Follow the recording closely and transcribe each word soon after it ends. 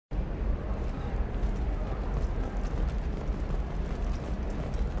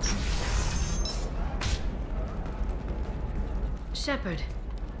Shepard,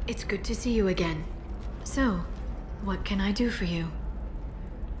 it's good to see you again. So, what can I do for you?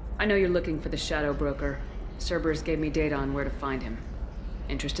 I know you're looking for the Shadow Broker. Cerberus gave me data on where to find him.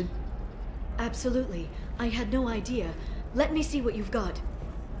 Interested? Absolutely. I had no idea. Let me see what you've got.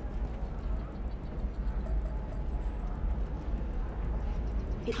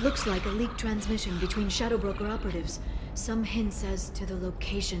 It looks like a leaked transmission between Shadow Broker operatives. Some hints as to the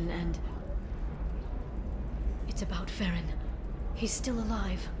location and... It's about Farron. He's still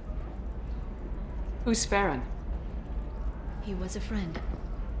alive. Who's Farron? He was a friend.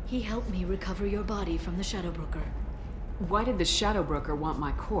 He helped me recover your body from the Shadow Broker. Why did the Shadow Broker want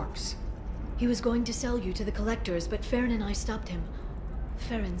my corpse? He was going to sell you to the Collectors, but Farron and I stopped him.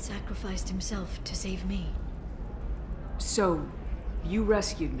 Farron sacrificed himself to save me. So, you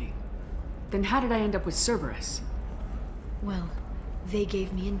rescued me. Then how did I end up with Cerberus? Well, they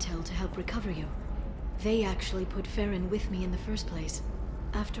gave me intel to help recover you. They actually put Farron with me in the first place.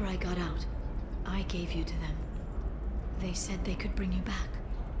 After I got out, I gave you to them. They said they could bring you back.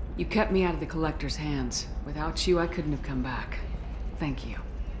 You kept me out of the Collector's hands. Without you, I couldn't have come back. Thank you.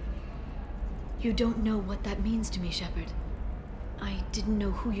 You don't know what that means to me, Shepard. I didn't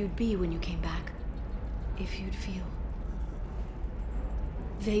know who you'd be when you came back. If you'd feel.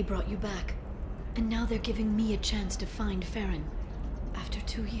 They brought you back, and now they're giving me a chance to find Farron. After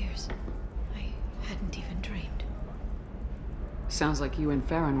 2 years, I hadn't even dreamed. Sounds like you and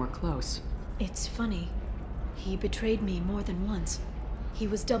Farron were close. It's funny. He betrayed me more than once. He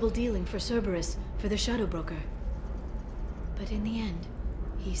was double-dealing for Cerberus, for the Shadow Broker. But in the end,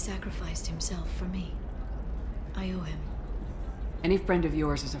 he sacrificed himself for me. I owe him. Any friend of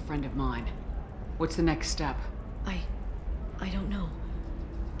yours is a friend of mine. What's the next step? I don't know.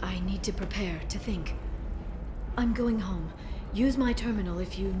 I need to prepare, to think. I'm going home. Use my terminal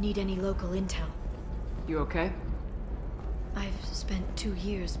if you need any local intel. You okay? I've spent 2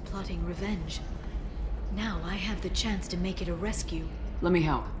 years plotting revenge. Now I have the chance to make it a rescue. Let me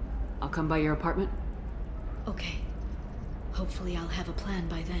help. I'll come by your apartment. Okay. Hopefully I'll have a plan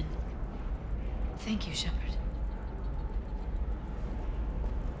by then. Thank you, Shepard.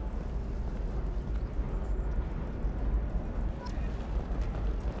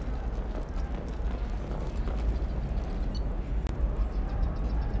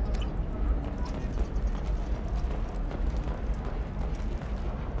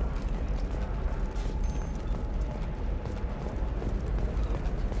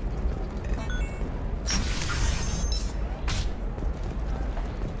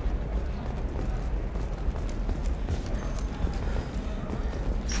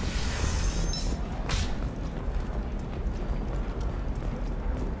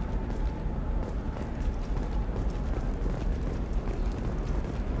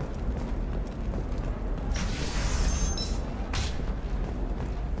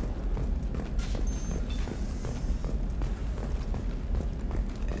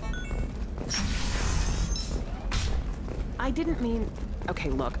 I didn't mean... Okay,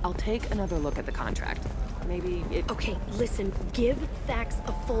 look, I'll take another look at the contract. Maybe it... Okay, listen, give Thax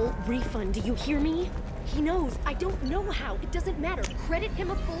a full refund, do you hear me? He knows, I don't know how, it doesn't matter. Credit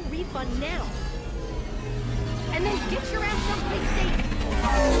him a full refund now. And then get your ass someplace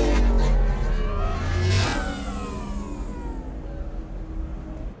safe.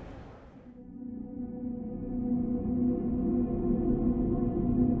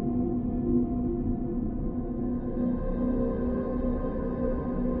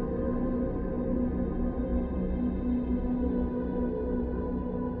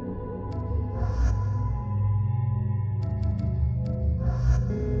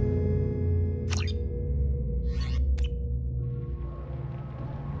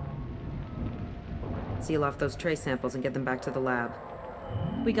 Seal off those trace samples and get them back to the lab.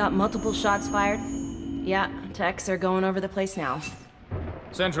 We got multiple shots fired. Yeah, techs are going over the place now.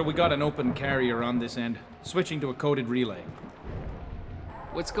 Central, we got an open carrier on this end. Switching to a coded relay.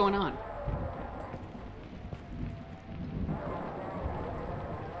 What's going on?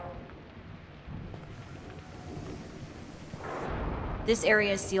 This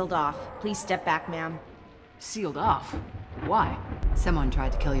area is sealed off. Please step back, ma'am. Sealed off? Why? Someone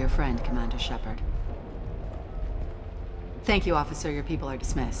tried to kill your friend, Commander Shepard. Thank you, officer. Your people are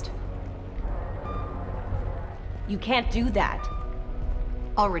dismissed. You can't do that.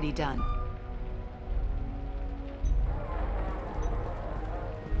 Already done.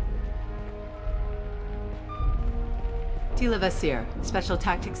 Tila Vasir, Special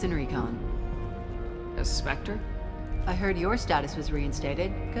Tactics and Recon. A Spectre? I heard your status was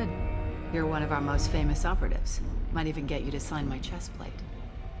reinstated. Good. You're one of our most famous operatives. Might even get you to sign my chest plate.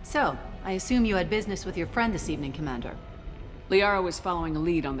 So, I assume you had business with your friend this evening, Commander. Liara was following a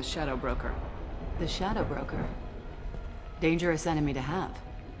lead on the Shadow Broker. The Shadow Broker. Dangerous enemy to have.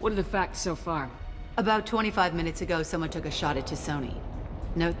 What are the facts so far? About 25 minutes ago, someone took a shot at T'Soni.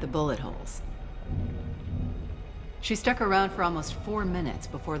 Note the bullet holes. She stuck around for almost 4 minutes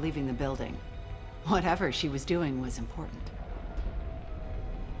before leaving the building. Whatever she was doing was important.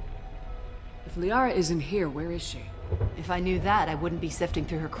 If Liara isn't here, where is she? If I knew that, I wouldn't be sifting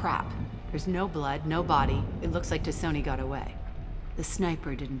through her crap. There's no blood, no body. It looks like T'Soni got away. The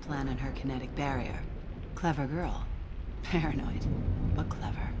sniper didn't plan on her kinetic barrier. Clever girl. Paranoid, but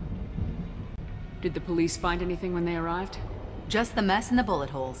clever. Did the police find anything when they arrived? Just the mess and the bullet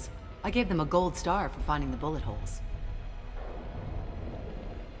holes. I gave them a gold star for finding the bullet holes.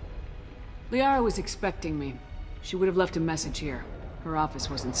 Liara was expecting me. She would have left a message here. Her office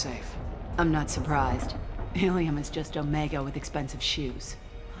wasn't safe. I'm not surprised. Ilium is just Omega with expensive shoes.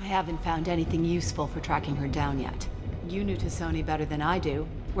 I haven't found anything useful for tracking her down yet. You knew T'Soni better than I do.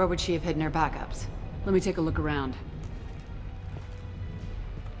 Where would she have hidden her backups? Let me take a look around.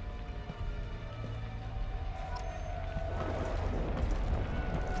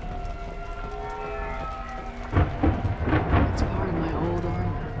 It's part of my old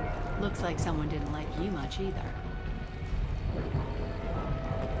armor. Looks like someone didn't like you much either.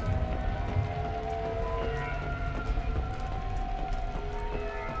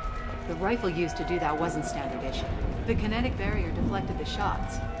 The rifle used to do that wasn't standard issue. The kinetic barrier deflected the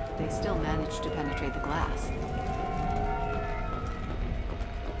shots. They still managed to penetrate the glass.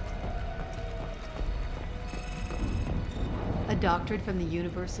 A doctorate from the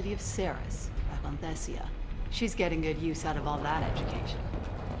University of Ceres, Avanthesia. She's getting good use out of all that education.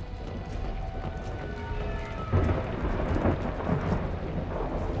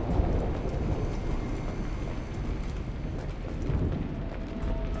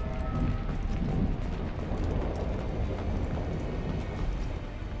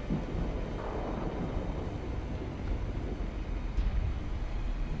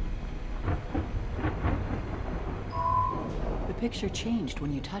 The picture changed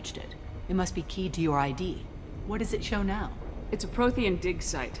when you touched it. It must be keyed to your ID. What does it show now? It's a Prothean dig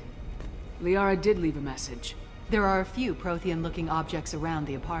site. Liara did leave a message. There are a few Prothean-looking objects around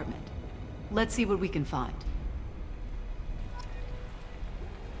the apartment. Let's see what we can find.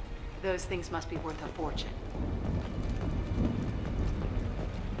 Those things must be worth a fortune.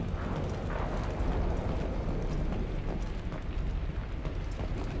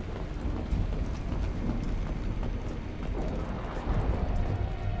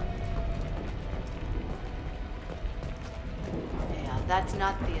 That's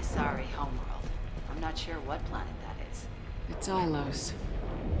not the Asari homeworld. I'm not sure what planet that is. It's Ilos.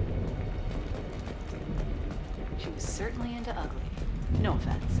 She was certainly into ugly. No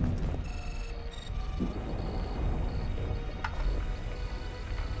offense.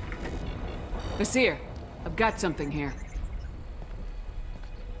 Basir, I've got something here.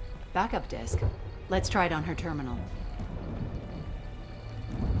 Backup disk. Let's try it on her terminal.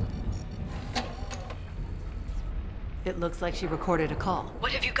 It looks like she recorded a call.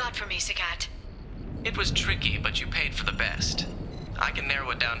 What have you got for me, Sagat? It was tricky, but you paid for the best. I can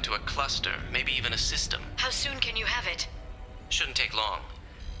narrow it down to a cluster, maybe even a system. How soon can you have it? Shouldn't take long.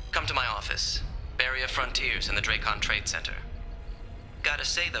 Come to my office. Barrier Frontiers in the Dracon Trade Center. Gotta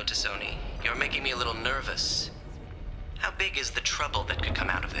say though, T'Soni, you're making me a little nervous. How big is the trouble that could come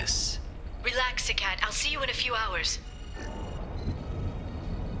out of this? Relax, Sagat. I'll see you in a few hours.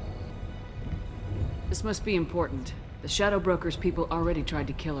 This must be important. The Shadow Broker's people already tried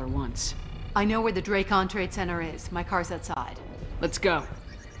to kill her once. I know where the Dracon Trade Center is. My car's outside. Let's go.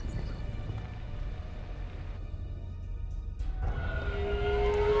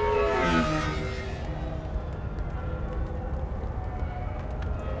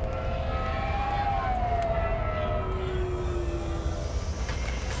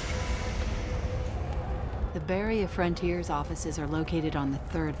 The Barrier Frontiers offices are located on the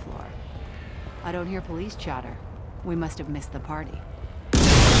 3rd floor. I don't hear police chatter. We must have missed the party.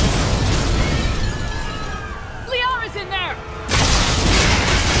 Liara's in there!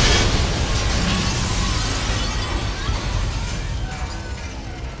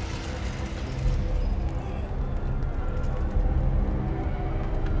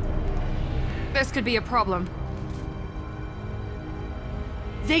 This could be a problem.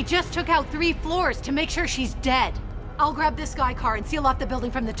 They just took out 3 floors to make sure she's dead. I'll grab this Sky car and seal off the building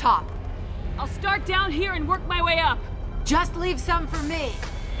from the top. I'll start down here and work my way up. Just leave some for me.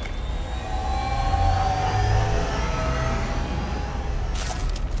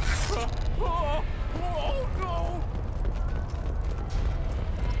 Oh no!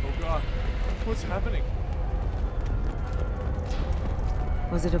 Oh God, what's happening?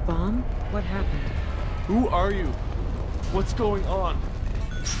 Was it a bomb? What happened? Who are you? What's going on?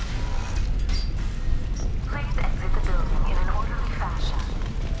 Please exit the building in an orderly fashion.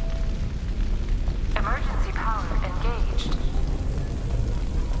 Emergency power engaged.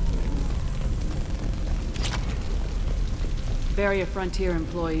 Barrier Frontier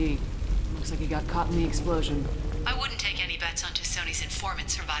employee. Looks like he got caught in the explosion. I wouldn't take any bets on Sony's informant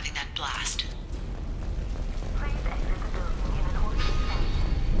surviving that blast. Please exit the building in an orderly fashion.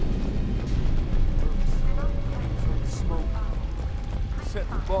 Smoke.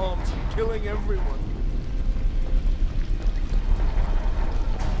 Setting bombs and killing everyone.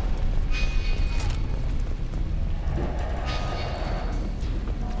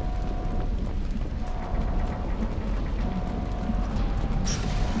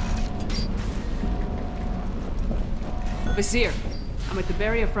 Vizier, I'm at the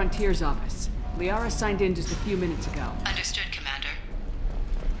Barrier Frontier's office. Liara signed in just a few minutes ago. Understood, Commander.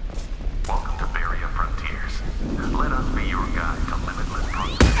 Welcome to Barrier Frontiers. Let us be your guide to limitless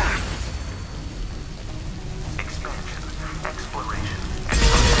prosperity. Expansion, exploration, and...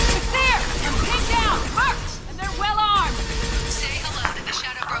 Vizier! They're pinned down, marked, and they're well armed! Say hello to the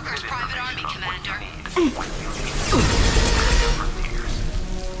Shadow Broker's private army, Commander. Frontiers.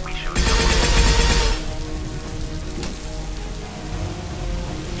 We show you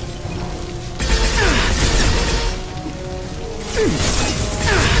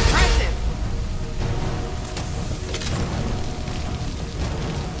Impressive!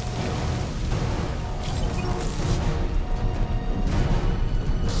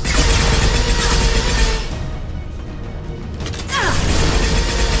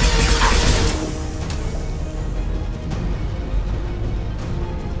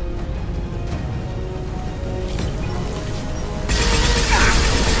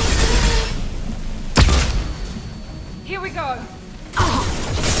 Here we go!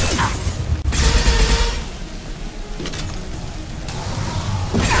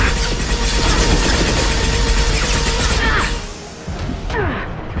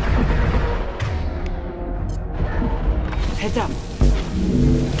 Heads up.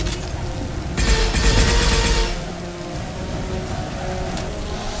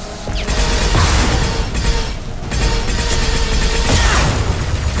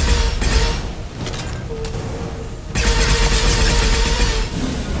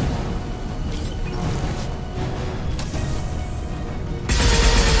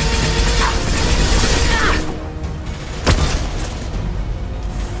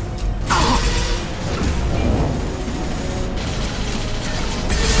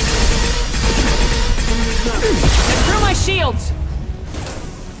 Through my shields!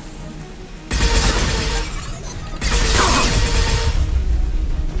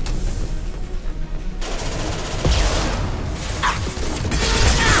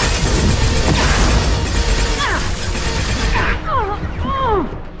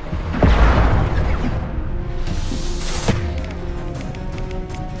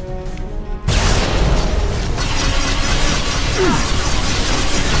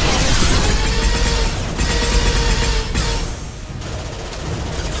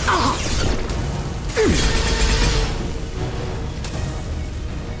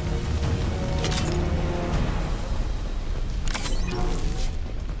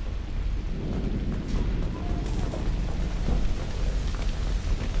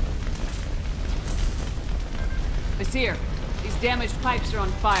 Vizier, these damaged pipes are on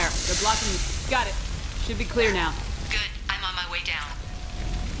fire. They're blocking... Got it. Should be clear now. Good. I'm on my way down.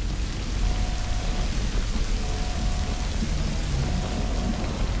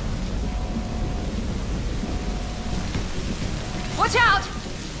 Watch out!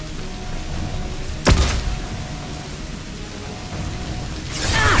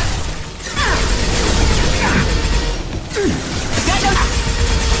 Got no...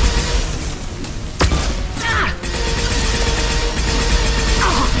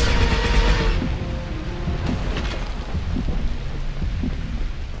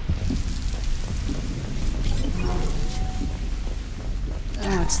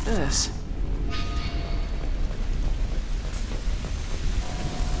 What's this?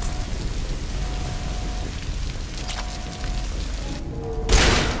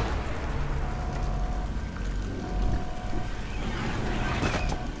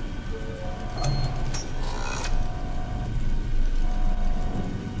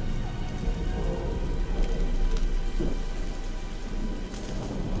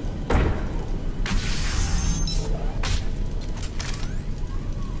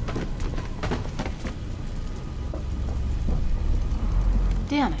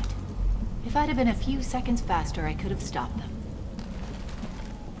 Damn it. If I'd have been a few seconds faster, I could have stopped them.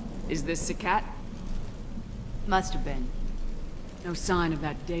 Is this Sakat? Must have been. No sign of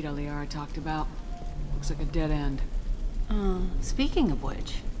that data Liara talked about. Looks like a dead end. Speaking of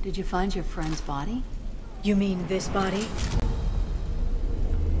which, did you find your friend's body? You mean this body?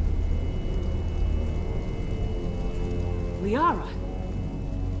 Liara?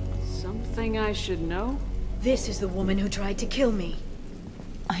 Something I should know? This is the woman who tried to kill me.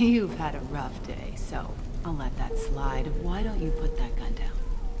 You've had a rough day, so I'll let that slide. Why don't you put that gun down?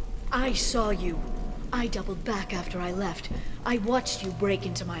 I saw you. I doubled back after I left. I watched you break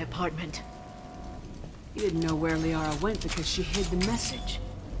into my apartment. You didn't know where Liara went because she hid the message.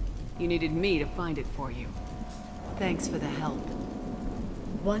 You needed me to find it for you. Thanks for the help.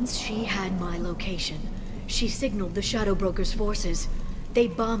 Once she had my location, she signaled the Shadow Broker's forces. They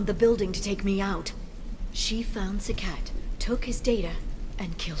bombed the building to take me out. She found Sakat, took his data,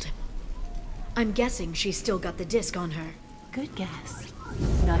 and killed him. I'm guessing she's still got the disc on her. Good guess.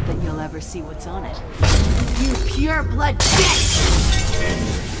 Not that you'll ever see what's on it. You pure blood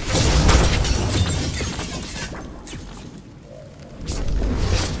bitch!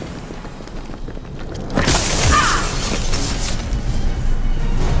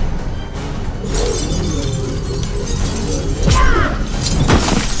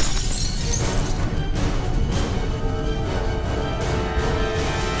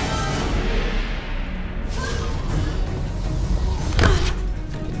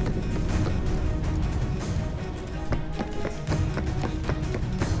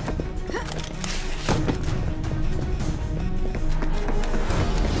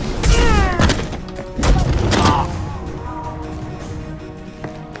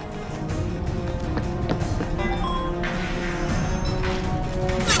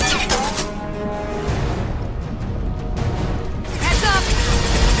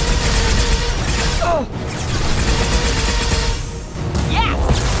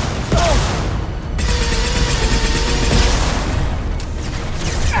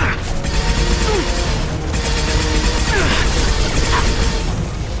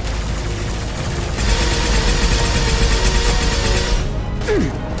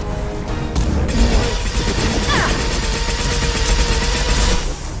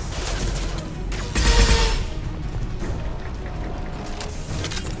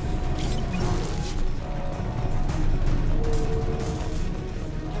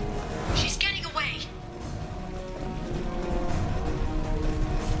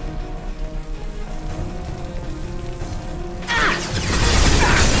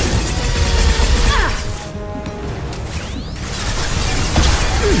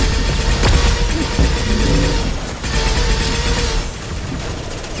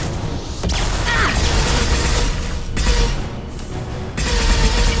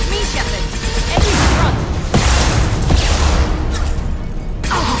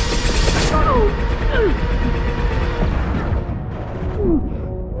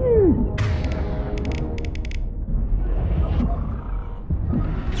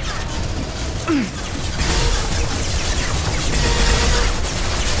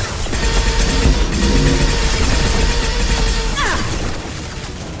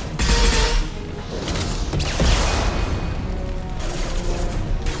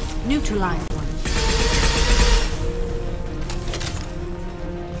 Neutralize one.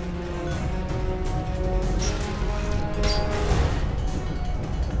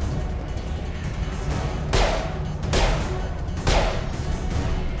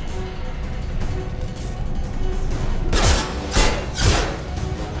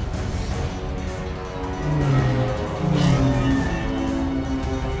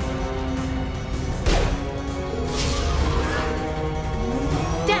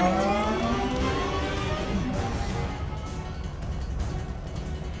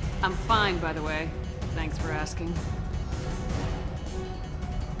 I'm fine, by the way. Thanks for asking.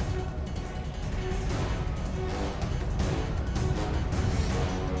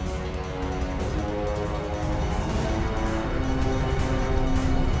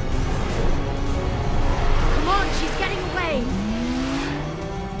 Come on, she's getting away!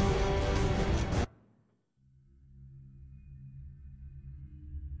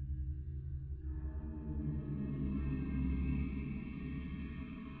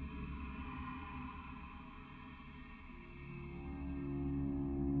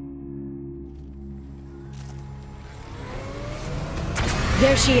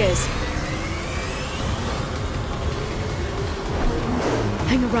 There she is.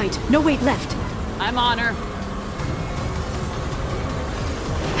 Hang a right. No, wait, left. I'm on her.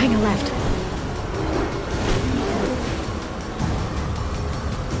 Hang a left.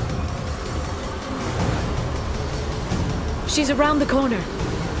 She's around the corner.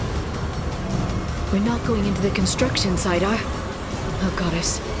 We're not going into the construction site, are... Oh,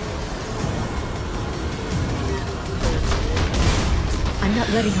 goddess. I'm not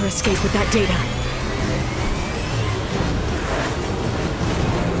letting her escape with that data.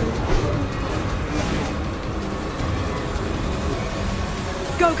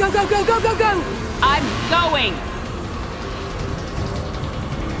 Go, go, go, go, go, go, go! I'm going!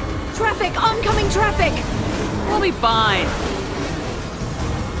 Traffic! Oncoming traffic! We'll be fine.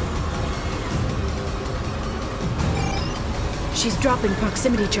 She's dropping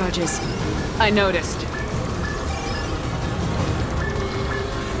proximity charges. I noticed.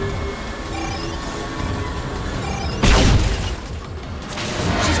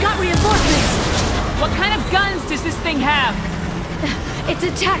 She's got reinforcements! What kind of guns does this thing have? It's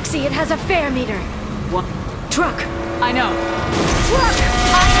a taxi. It has a fare meter. What? Truck! I know. Truck!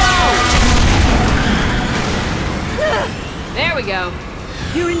 I know! There we go.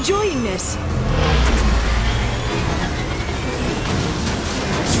 You're enjoying this.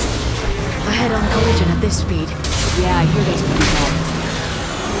 A head-on collision at this speed. Yeah, I hear those people.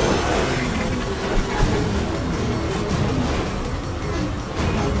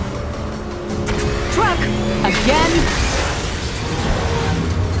 Truck! Again?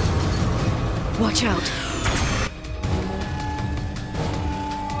 Watch out.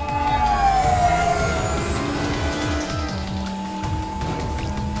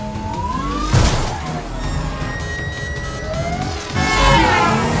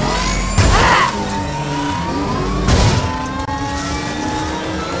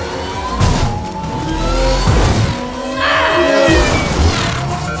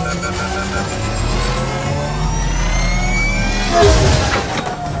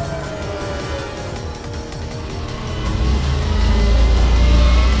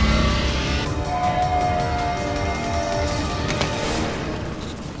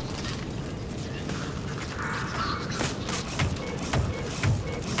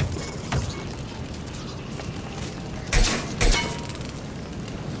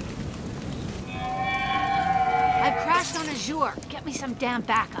 Get me some damn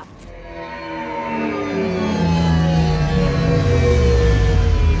backup.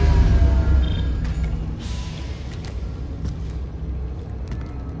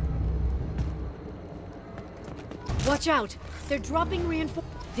 Watch out! They're dropping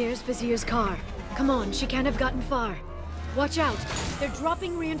reinforcements. There's Vizier's car. Come on, she can't have gotten far. Watch out! They're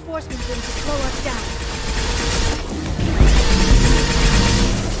dropping reinforcements in to slow us down.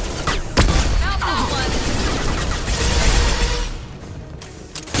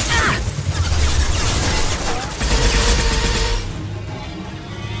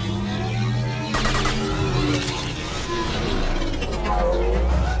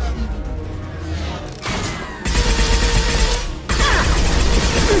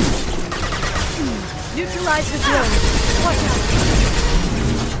 Neutralize the drone. Watch out.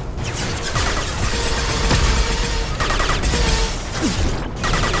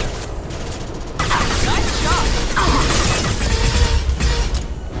 Nice shot.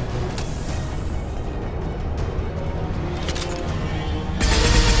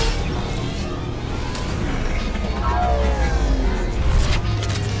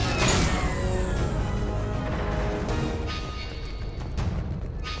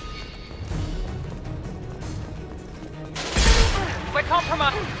 We're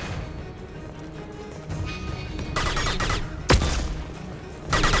compromised.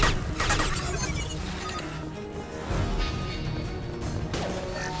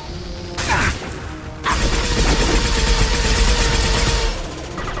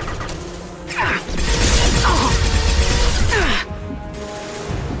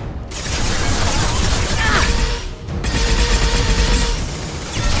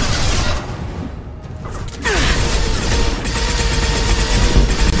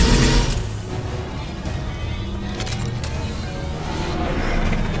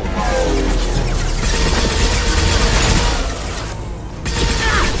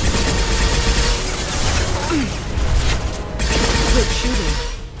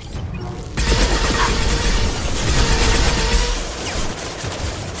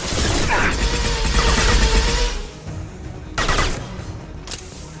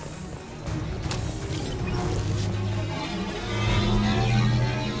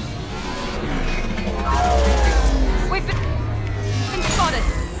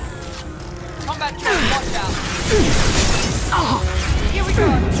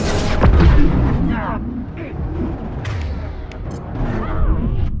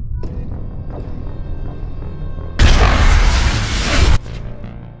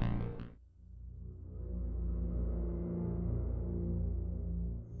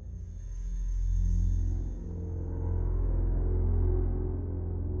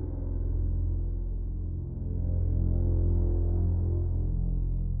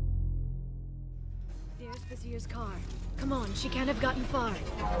 Vizier's car. Come on, she can't have gotten far.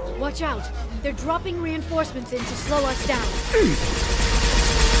 Watch out! They're dropping reinforcements in to slow us down.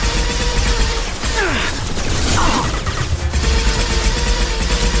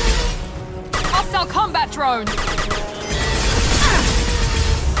 Hostile combat drone!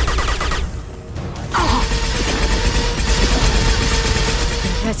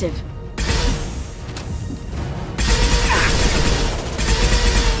 Impressive.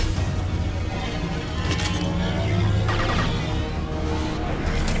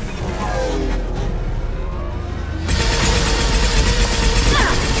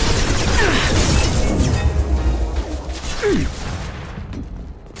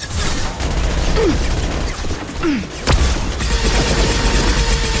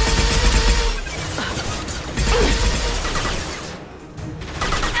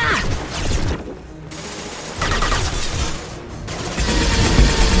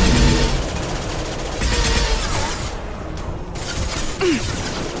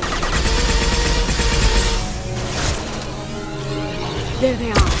 There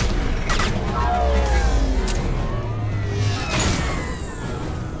they are.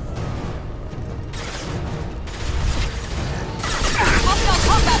 Hostile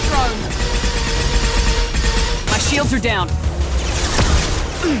combat drone! My shields are down.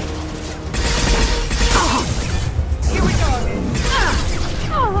 Here we go.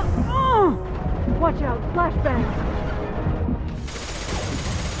 Watch out, flashbang.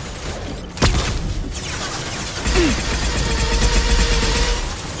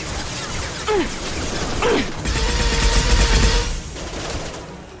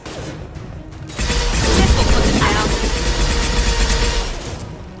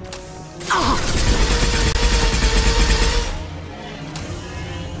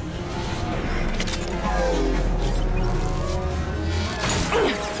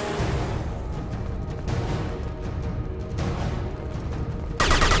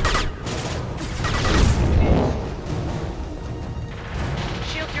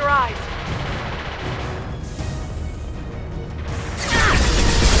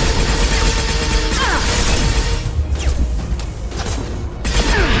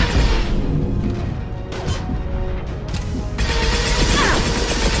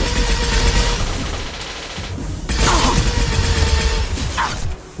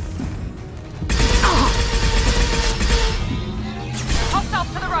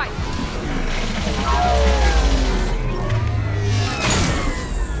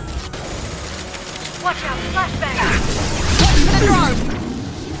 Watch out, flashbang! Watch for the drone!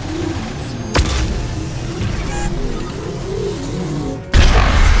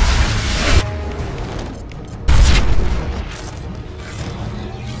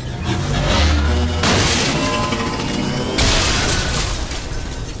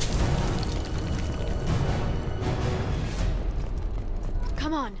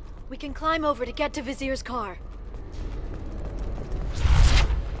 Come on, we can climb over to get to Vizier's car.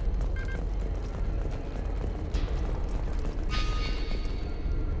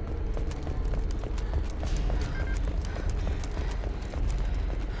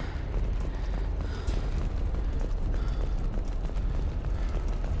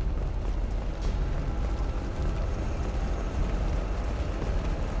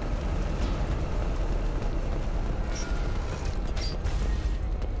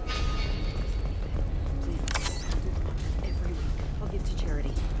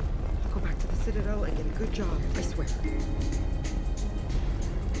 Citadel and get a good job, I swear.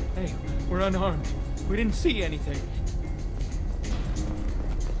 Hey, we're unarmed. We didn't see anything.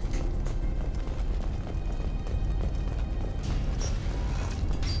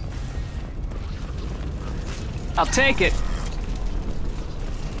 I'll take it.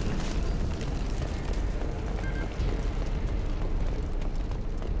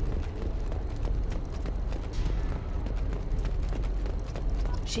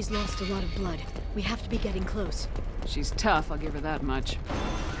 She's lost a lot of blood. We have to be getting close. She's tough, I'll give her that much.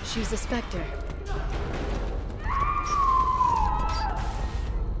 She's a Spectre.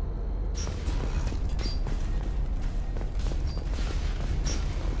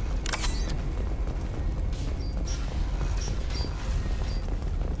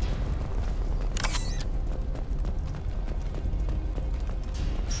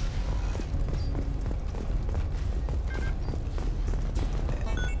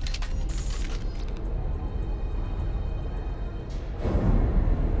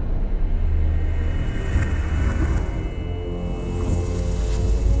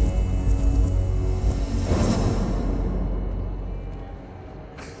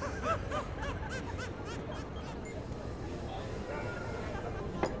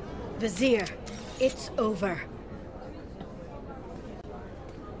 Vizier. It's over.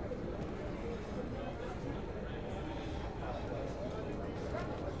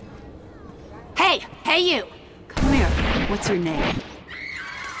 Hey! Hey, you! Come here. What's your name?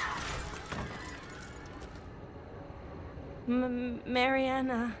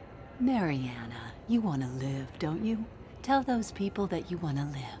 Mariana. Mariana. You want to live, don't you? Tell those people that you want to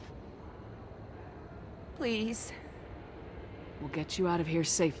live. Please. We'll get you out of here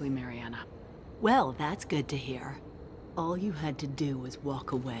safely, Mariana. Well, that's good to hear. All you had to do was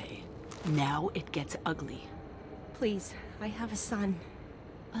walk away. Now it gets ugly. Please, I have a son.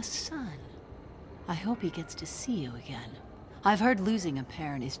 A son? I hope he gets to see you again. I've heard losing a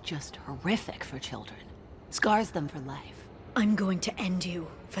parent is just horrific for children. Scars them for life. I'm going to end you,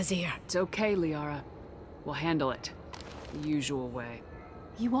 Fazir. It's okay, Liara. We'll handle it. The usual way.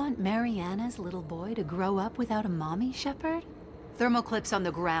 You want Mariana's little boy to grow up without a mommy, Shepard? Thermoclips on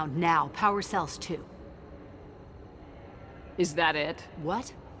the ground now. Power cells too. Is that it?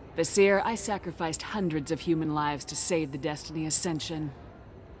 What? Vasir, I sacrificed hundreds of human lives to save the Destiny Ascension.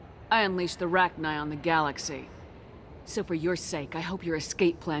 I unleashed the Rachni on the galaxy. So for your sake, I hope your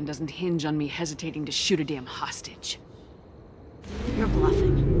escape plan doesn't hinge on me hesitating to shoot a damn hostage. You're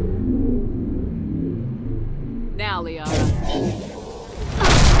bluffing. Now, Liara.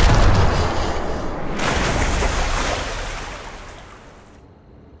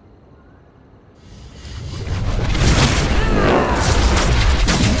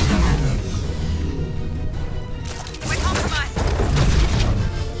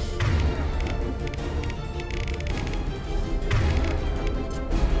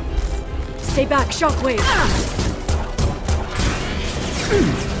 Stay back, shockwave!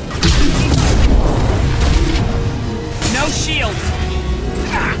 No shields!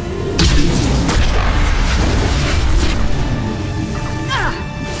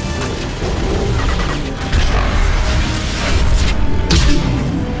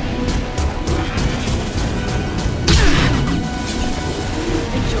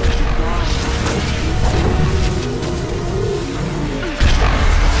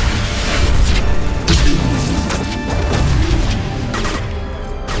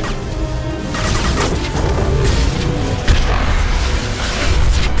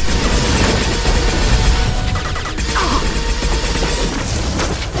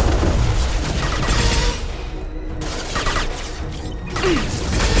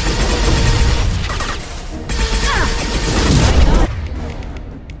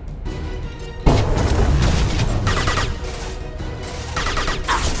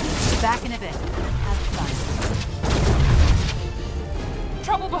 Back in a bit. Have fun.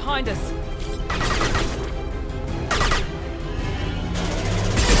 Trouble behind us!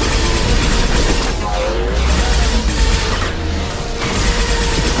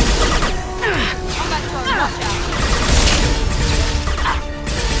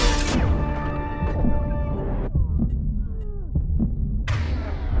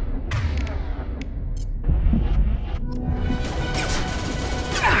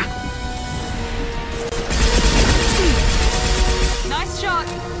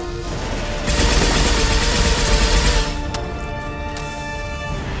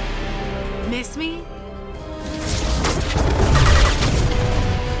 Miss me?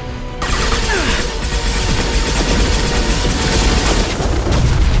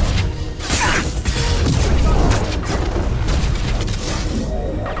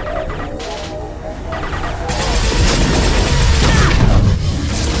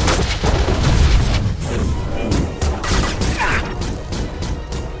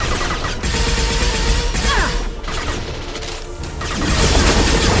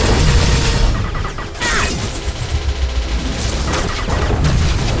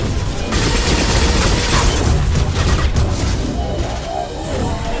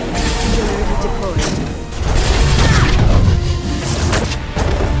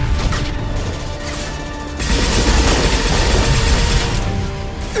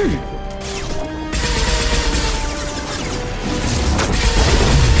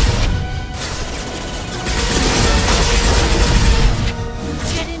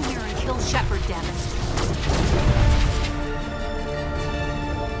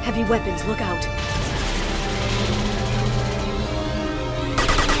 Heavy weapons, look out.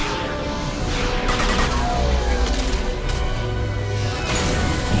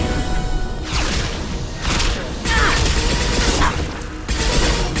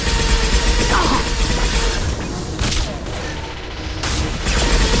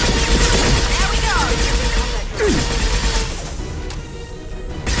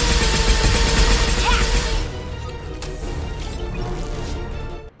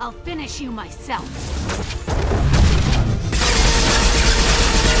 I'll finish you myself.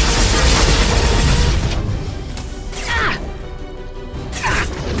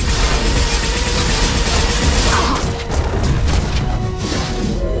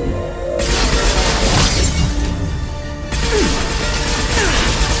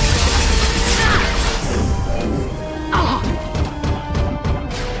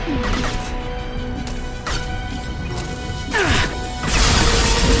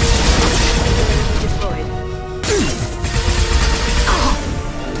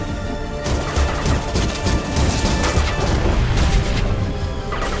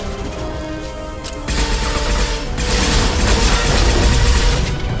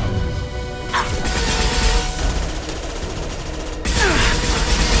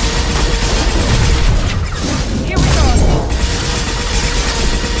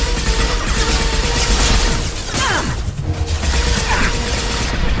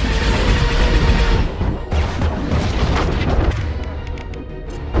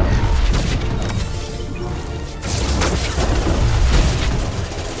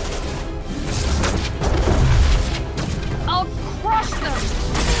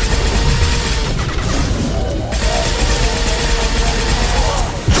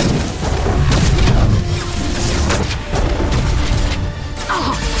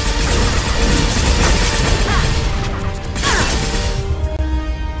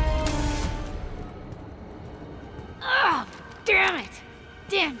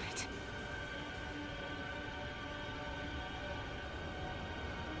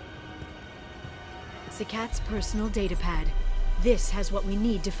 Cat's personal datapad. This has what we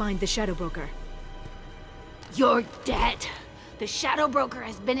need to find the Shadow Broker. You're dead. The Shadow Broker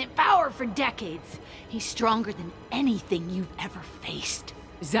has been in power for decades. He's stronger than anything you've ever faced.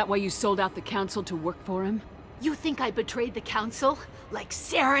 Is that why you sold out the Council to work for him? You think I betrayed the Council? Like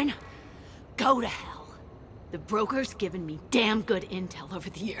Saren? Go to hell. The Broker's given me damn good intel over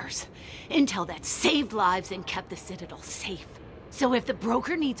the years. Intel that saved lives and kept the Citadel safe. So if the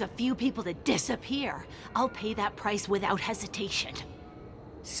Broker needs a few people to disappear, I'll pay that price without hesitation.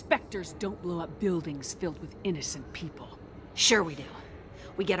 Spectres don't blow up buildings filled with innocent people. Sure we do.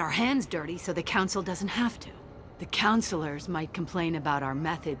 We get our hands dirty so the Council doesn't have to. The Councilors might complain about our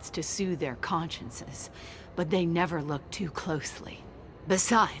methods to soothe their consciences, but they never look too closely.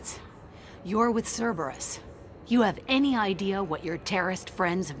 Besides, you're with Cerberus. You have any idea what your terrorist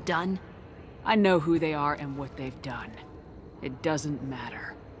friends have done? I know who they are and what they've done. It doesn't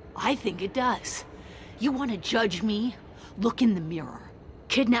matter. I think it does. You want to judge me? Look in the mirror.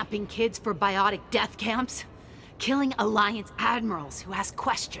 Kidnapping kids for biotic death camps? Killing Alliance admirals who ask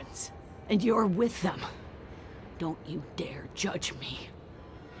questions. And you're with them. Don't you dare judge me.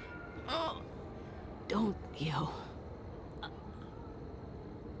 Don't you?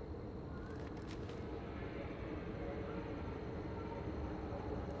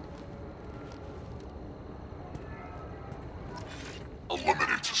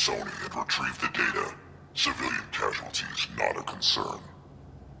 Eliminate Sony and retrieve the data. Civilian casualties not a concern.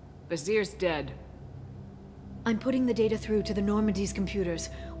 Vizier's dead. I'm putting the data through to the Normandy's computers.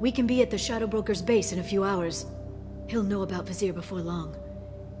 We can be at the Shadow Broker's base in a few hours. He'll know about Vizier before long.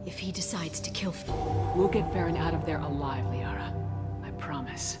 If he decides to kill... We'll get Farron out of there alive, Liara. I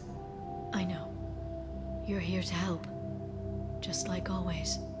promise. I know. You're here to help. Just like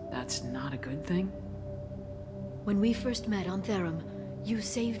always. That's not a good thing? When we first met on Therum, you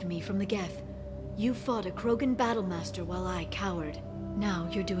saved me from the Geth. You fought a Krogan battlemaster while I cowered. Now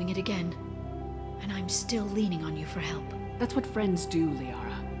you're doing it again. And I'm still leaning on you for help. That's what friends do,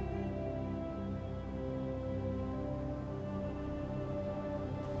 Liara.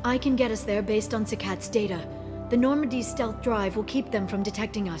 I can get us there based on Sakat's data. The Normandy's stealth drive will keep them from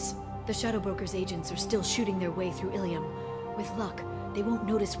detecting us. The Shadow Broker's agents are still shooting their way through Ilium. With luck, they won't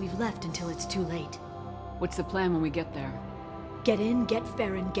notice we've left until it's too late. What's the plan when we get there? Get in, get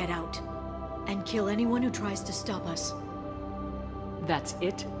Farron, get out. And kill anyone who tries to stop us. That's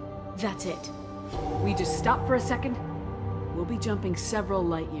it? That's it. We just stop for a second? We'll be jumping several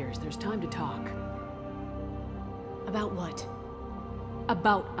light years. There's time to talk. About what?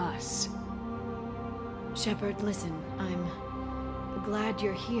 About us. Shepard, listen, I'm glad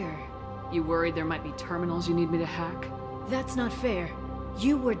you're here. You worried there might be terminals you need me to hack? That's not fair.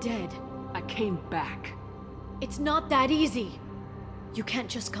 You were dead. I came back. It's not that easy. You can't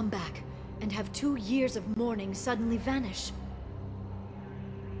just come back and have 2 years of mourning suddenly vanish.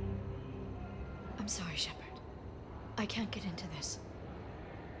 I'm sorry, Shepard. I can't get into this.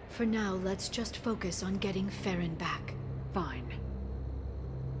 For now, let's just focus on getting Farron back. Fine.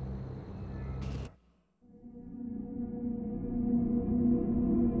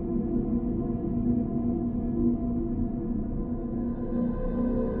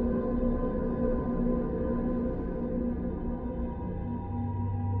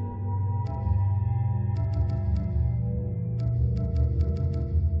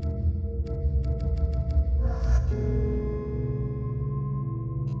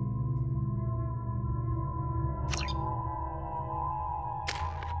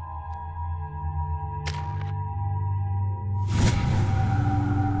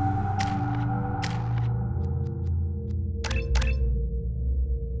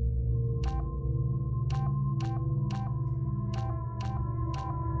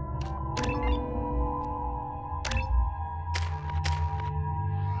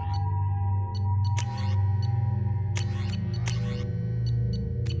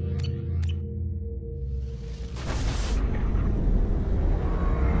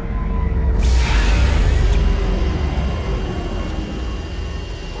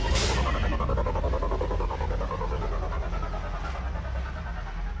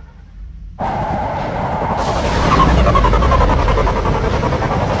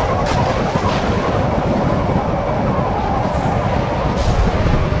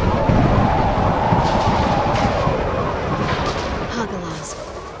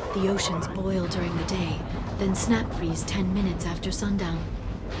 freeze 10 minutes after sundown.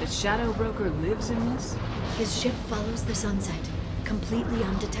 The Shadow Broker lives in this? His ship follows the sunset, completely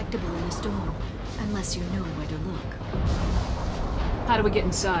undetectable in a storm, unless you know where to look. How do we get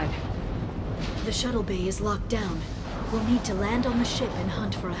inside? The shuttle bay is locked down. We'll need to land on the ship and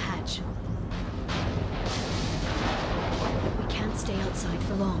hunt for a hatch. We can't stay outside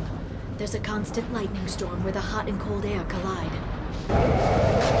for long. There's a constant lightning storm where the hot and cold air collide.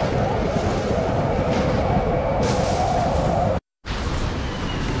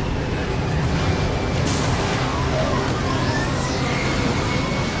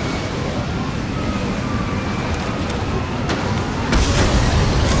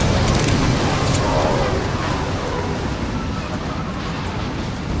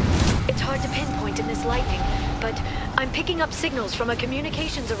 Picking up signals from a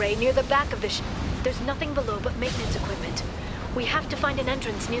communications array near the back of the ship. There's nothing below but maintenance equipment. We have to find an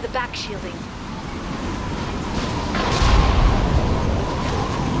entrance near the back shielding.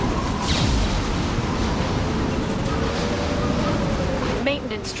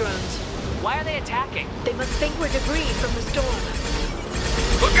 Maintenance drones. Why are they attacking? They must think we're debris from the storm.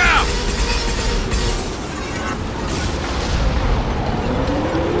 Look out!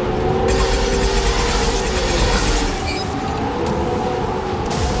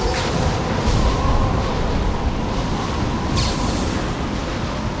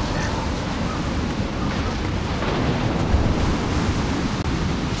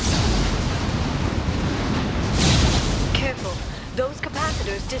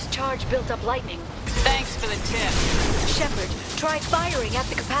 Discharge built up lightning. Thanks for the tip. Shepard, try firing at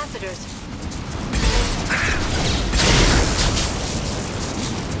the capacitors.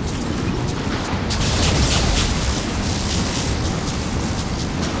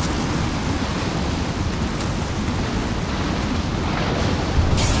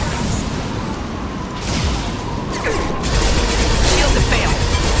 Shield to fail.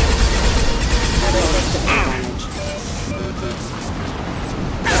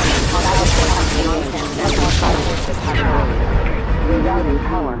 Rerouting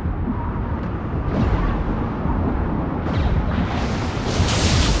power.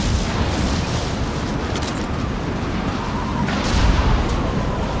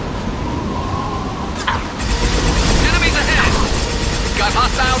 Enemies ahead! Got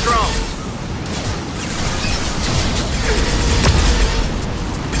hostile drones!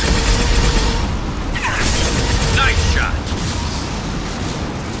 Nice shot!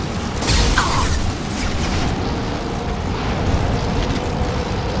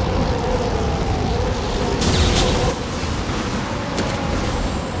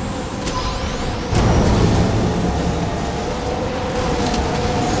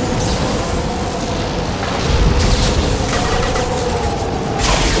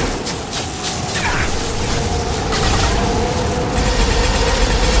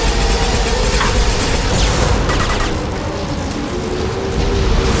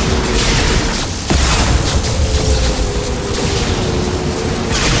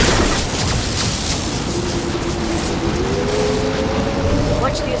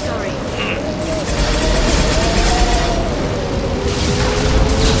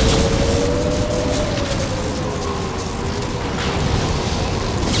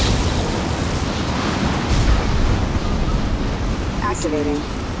 Activating.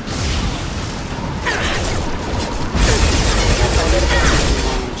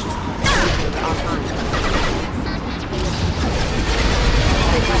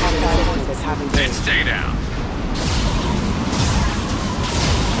 Then stay down.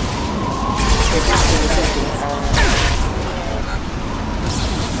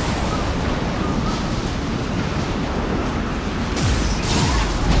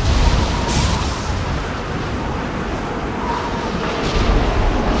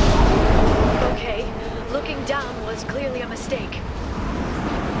 Clearly a mistake.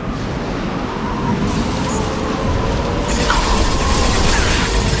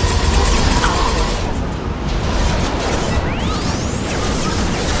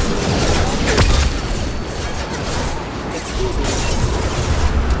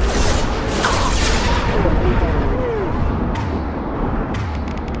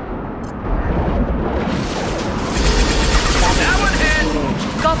 That one hit!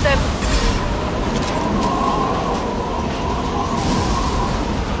 Got them!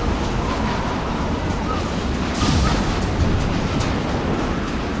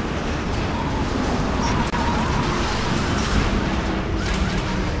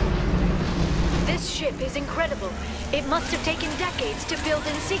 Is incredible. It must have taken decades to build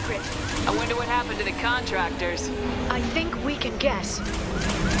in secret. I wonder what happened to the contractors. I think we can guess.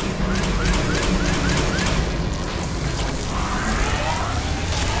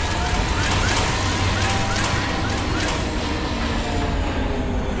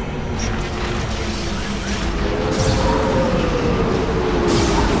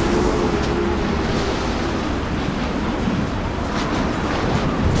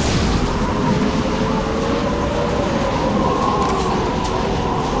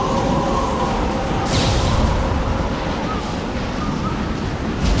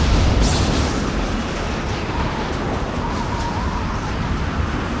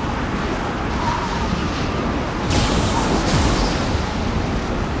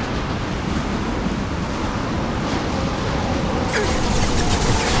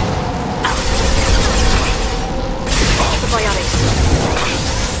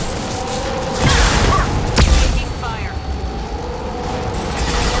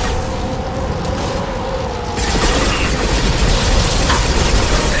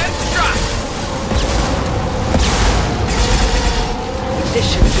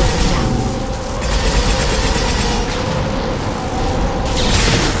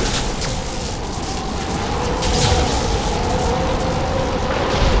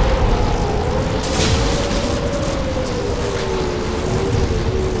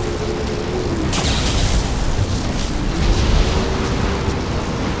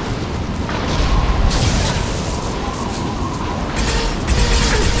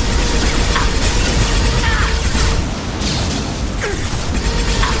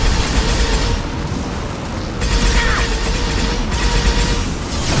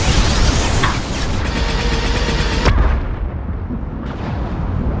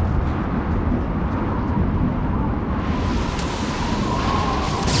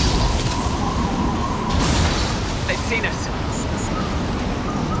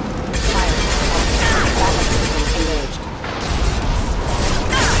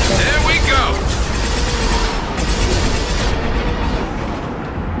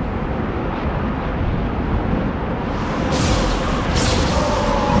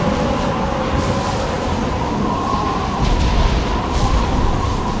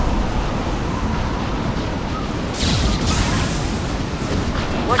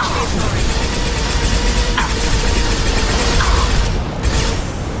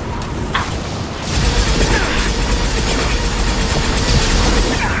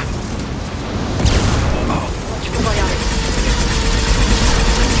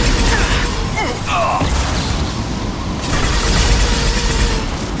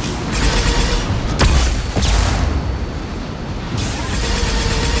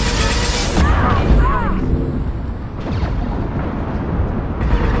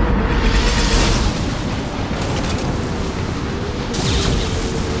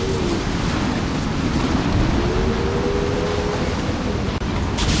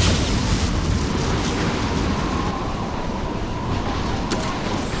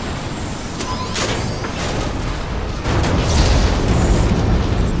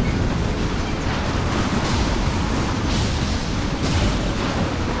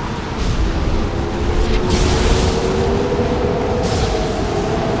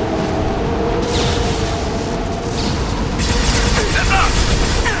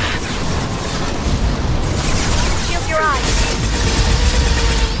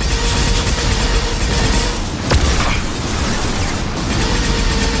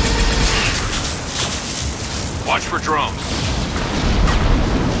 Watch for drones.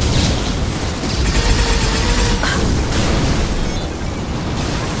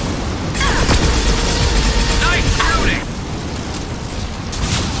 Nice shooting!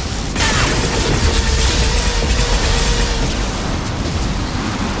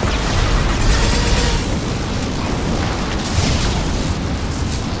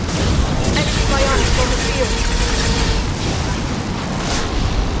 Enemy bionics on the field.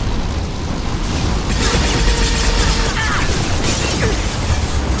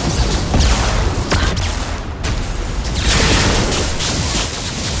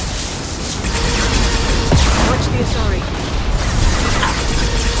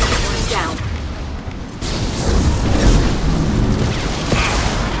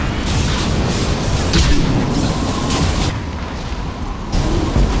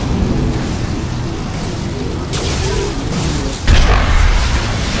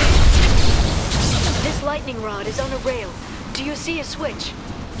 Rod is on a rail. Do you see a switch?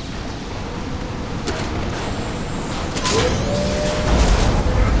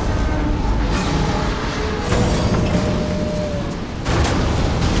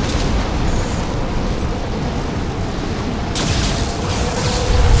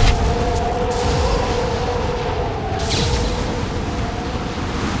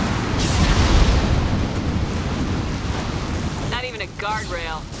 Not even a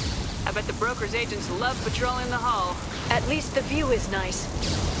guardrail. I bet the broker's agents love patrolling the hull. At least the view is nice.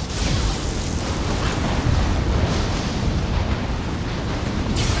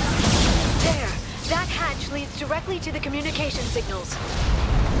 There! That hatch leads directly to the communication signals.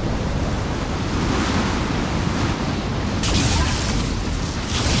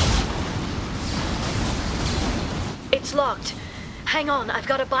 It's locked. Hang on, I've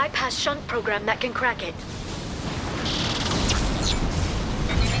got a bypass shunt program that can crack it.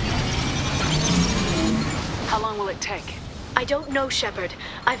 How long will it take? I don't know, Shepard.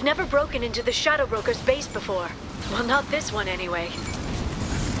 I've never broken into the Shadow Broker's base before. Well, not this one anyway.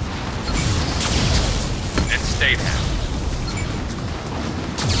 And stay down.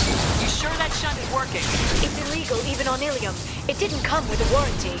 You sure that shunt is working? It's illegal even on Ilium. It didn't come with a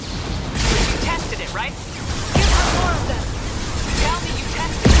warranty. But you tested it, right? Give her more of them. Tell me you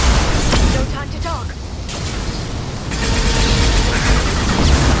tested it. No time to talk.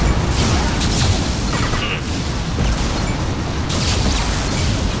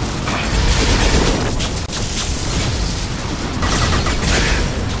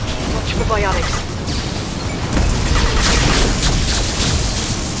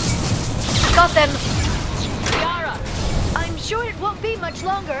 got them! Liara! I'm sure it won't be much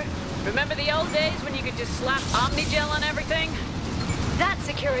longer. Remember the old days when you could just slap Omnigel on everything? That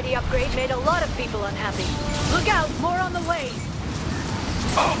security upgrade made a lot of people unhappy. Look out, more on the way.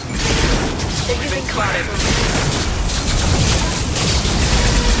 They're using spotted.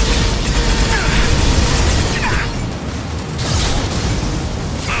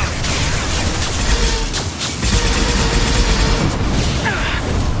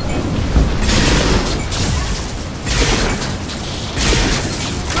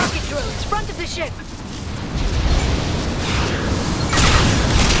 rocket drones, front of the ship.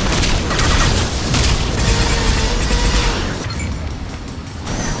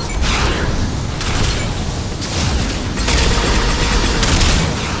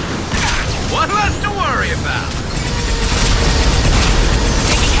 What less to worry about?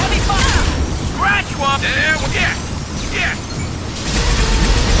 Taking heavy fire! Scratch one! There we get! Yeah!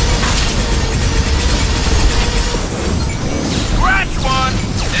 Scratch one!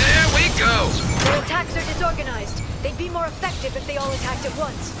 There we go! Their attacks are disorganized. They'd be more effective if they all attacked at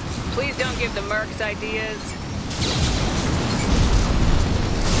once. Please don't give the mercs ideas.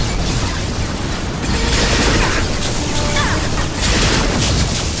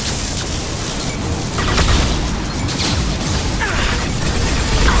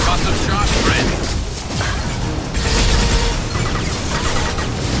 Custom shot ready.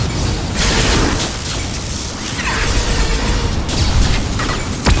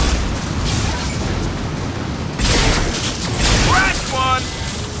 Scratch one!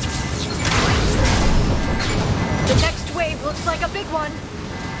 The next wave looks like a big one.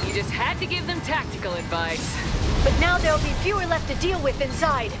 You just had to give them tactical advice. But now there'll be fewer left to deal with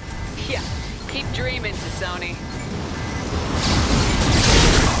inside. Yeah, keep dreaming, Sony.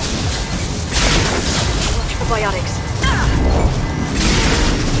 Watch for biotics.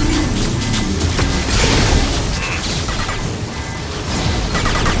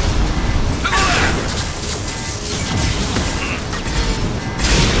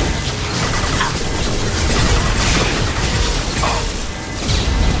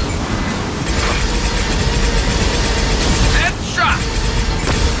 Headshot!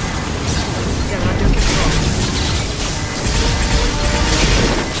 They're under control.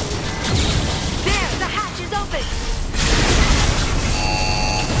 There, the hatch is open.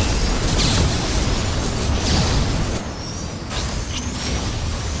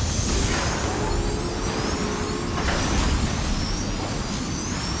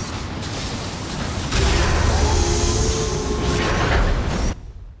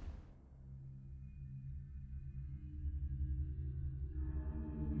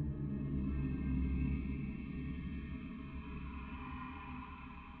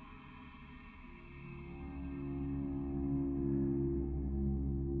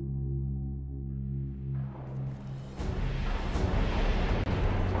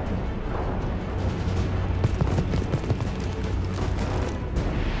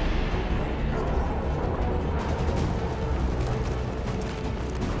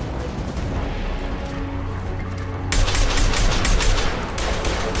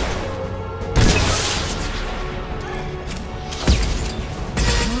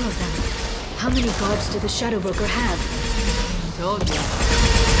 More of them. How many guards do the Shadow Broker have? Told you.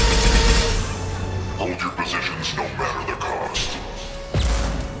 Hold your positions no matter the cost.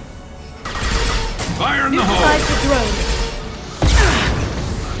 Fire in the Neutralize hole! the drone.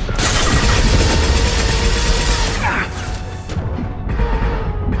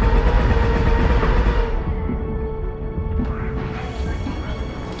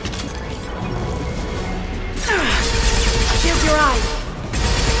 Shield your eyes.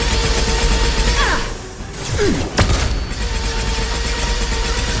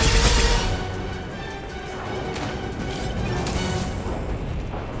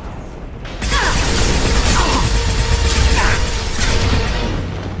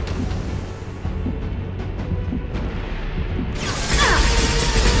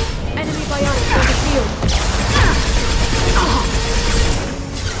 Enemy biotics on the field.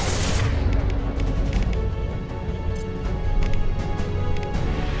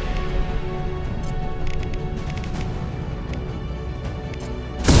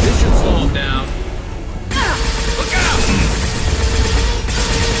 This should slow him down. Look out!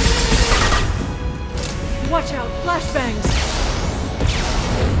 Watch out, flashbangs.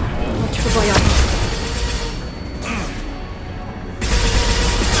 Watch for biotics.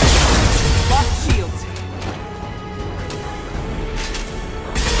 Lost shields.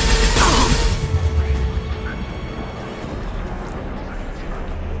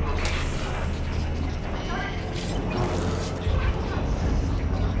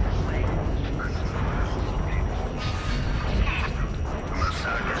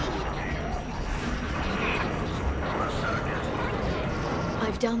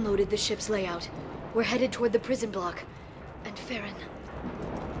 downloaded the ship's layout. We're headed toward the prison block. And Farron.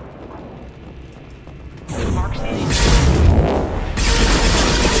 Marks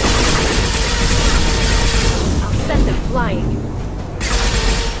I'll send them flying.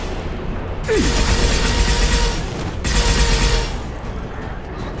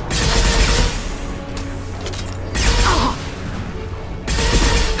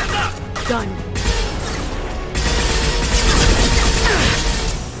 Done.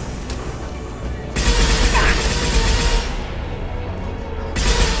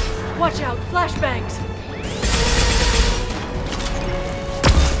 Watch out, flashbangs!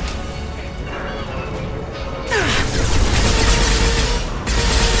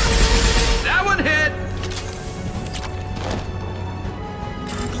 That one hit!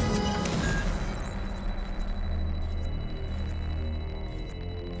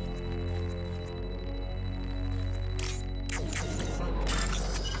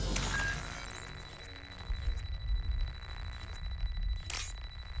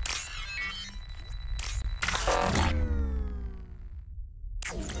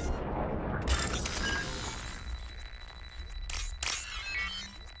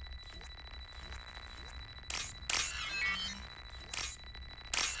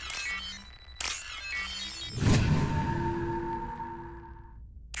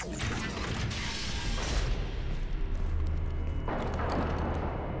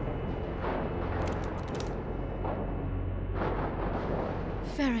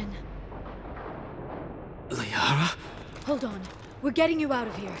 Farron. Liara? Hold on. We're getting you out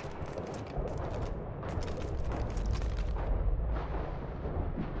of here.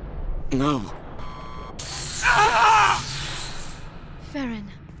 No. Farron.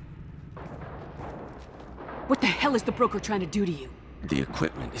 What the hell is the broker trying to do to you? The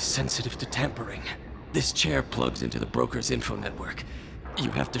equipment is sensitive to tampering. This chair plugs into the broker's info network. You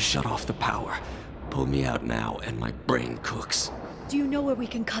have to shut off the power. Pull me out now and my brain cooks. Do you know where we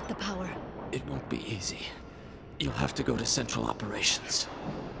can cut the power? It won't be easy. You'll have to go to Central Operations.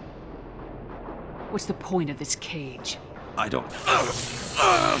 What's the point of this cage? I don't...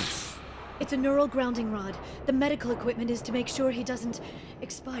 It's a neural grounding rod. The medical equipment is to make sure he doesn't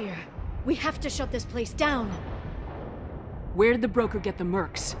expire. We have to shut this place down. Where did the broker get the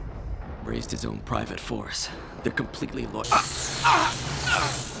mercs? Raised his own private force. They're completely loyal.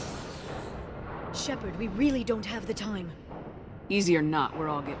 Shepard, we really don't have the time. Easy or not, we're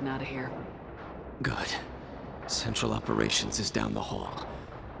all getting out of here. Good. Central Operations is down the hall.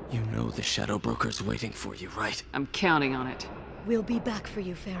 You know the Shadow Broker's waiting for you, right? I'm counting on it. We'll be back for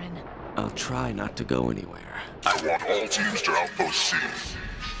you, Farron. I'll try not to go anywhere. I want all teams to Outpost C.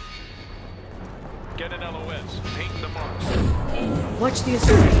 Get an LOS. Paint the marks. Watch the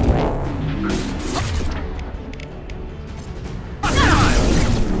assault.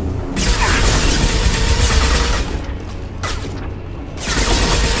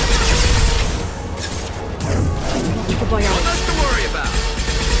 Nothing to worry about.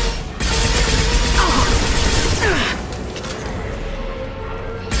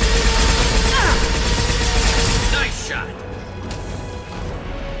 Nice shot.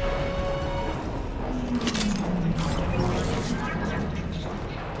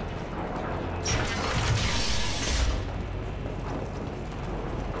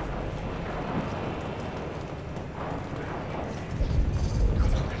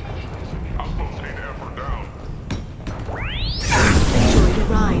 Outpost ain't ever down. Enjoy the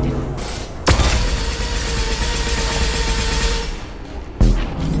ride.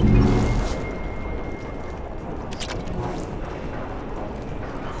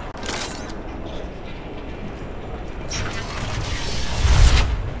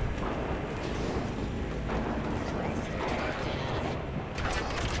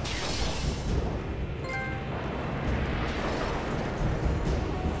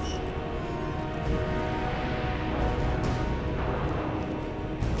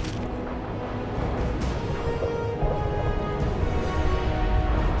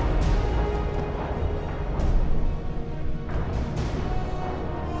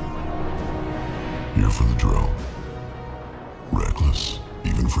 Here for the drill. Reckless,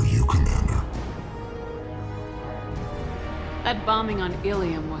 even for you, Commander. That bombing on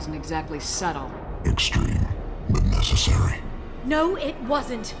Ilium wasn't exactly subtle. Extreme, but necessary. No, it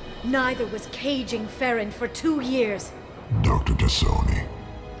wasn't. Neither was caging Farron for 2 years. Dr. Tassoni,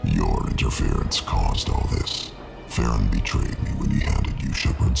 your interference caused all this. Farron betrayed me when he handed you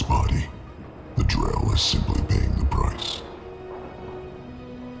Shepard's body. The drill is simply paying the price.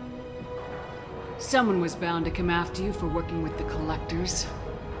 Someone was bound to come after you for working with the Collectors.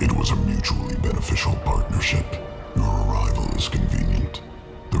 It was a mutually beneficial partnership. Your arrival is convenient.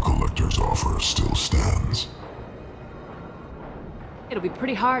 Collector's offer still stands. It'll be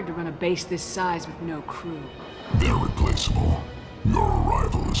pretty hard to run a base this size with no crew. They're replaceable. Your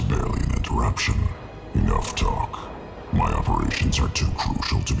arrival is barely an interruption. Enough talk. My operations are too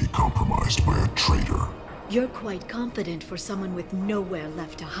crucial to be compromised by a traitor. You're quite confident for someone with nowhere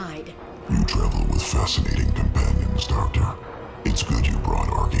left to hide. You travel with fascinating companions, Doctor. It's good you brought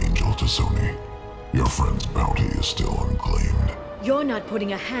Archangel to Sony. Your friend's bounty is still unclaimed. You're not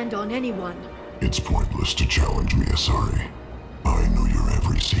putting a hand on anyone. It's pointless to challenge me, Asari. I know your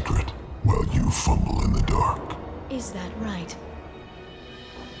every secret, while you fumble in the dark. Is that right?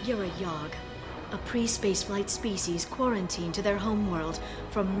 You're a Yogg, a pre-spaceflight species quarantined to their homeworld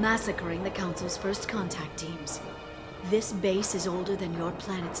from massacring the Council's first contact teams. This base is older than your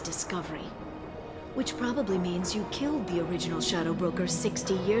planet's discovery, which probably means you killed the original Shadow Broker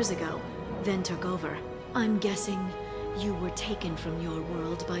 60 years ago, then took over. I'm guessing you were taken from your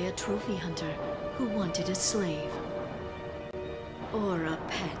world by a trophy hunter who wanted a slave. Or a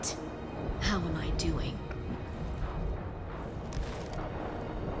pet. How am I doing?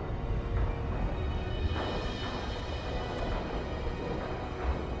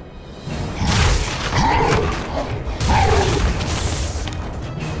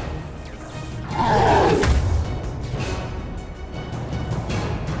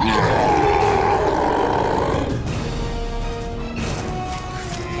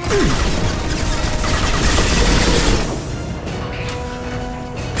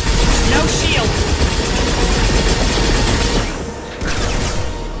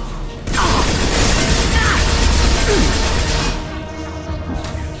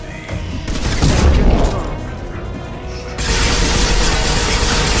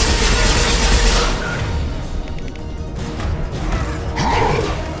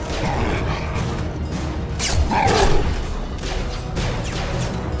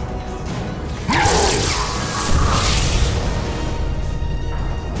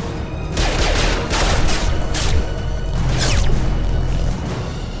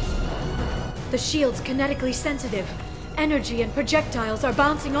 The shield's kinetically sensitive. Energy and projectiles are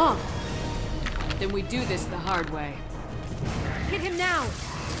bouncing off. Then we do this the hard way. Hit him now!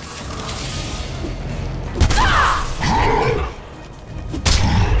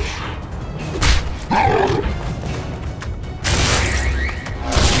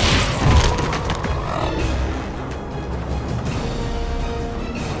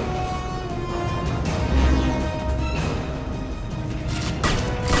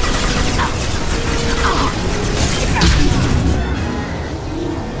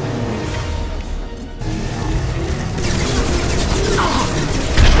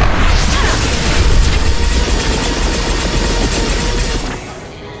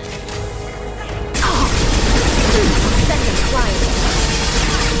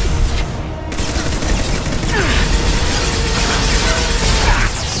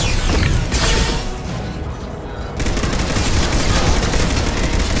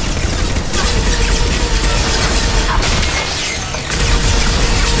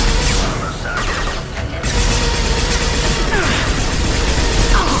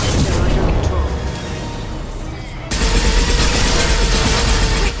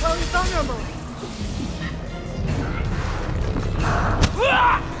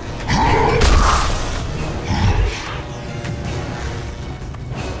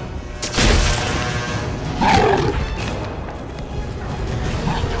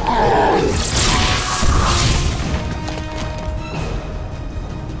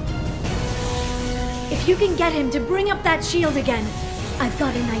 If you can get him to bring up that shield again, I've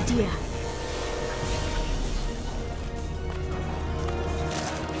got an idea.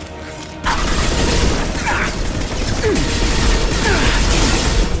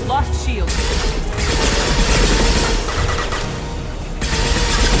 Lost shield.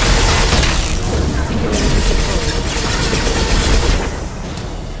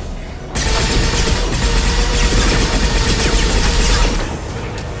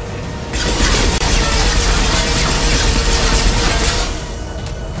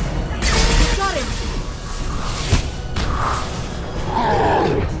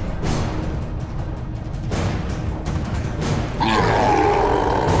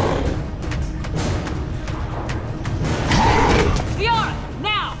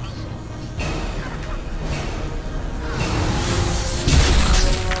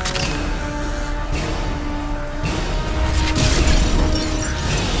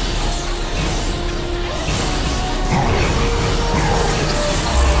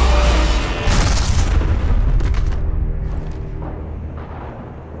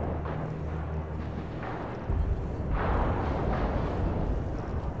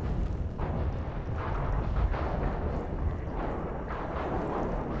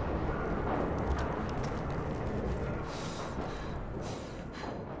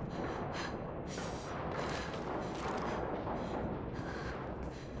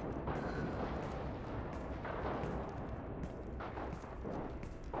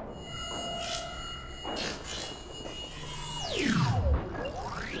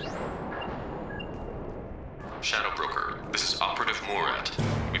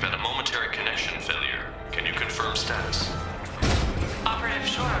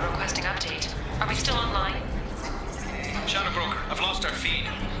 requesting update. Are we still online? Shadow Broker, I've lost our feed.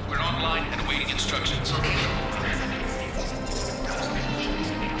 We're online and awaiting instructions.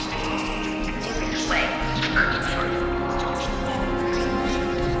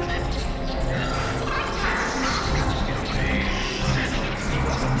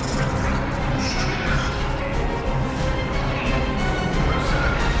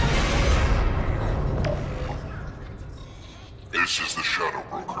 This is the Shadow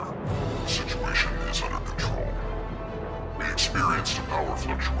Broker. The situation is under control. We experienced a power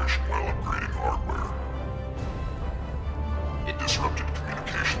fluctuation while upgrading hardware. It disrupted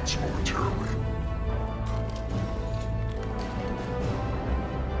communications momentarily.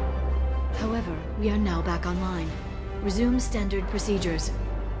 However, we are now back online. Resume standard procedures.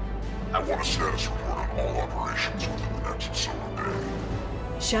 I want a status report on all operations within the next solar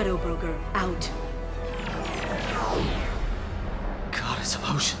day. Shadow Broker, out. Goddess of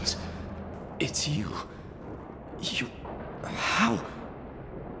Oceans, it's you. How?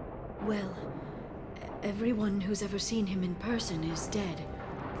 Well, everyone who's ever seen him in person is dead,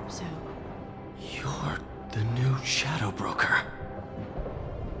 so... You're the new Shadow Broker.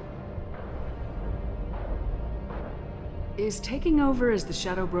 Is taking over as the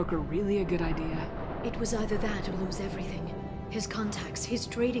Shadow Broker really a good idea? It was either that or lose everything. His contacts, his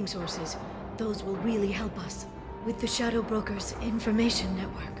trading sources, those will really help us. With the Shadow Broker's information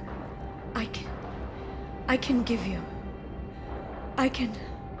network, I can give you...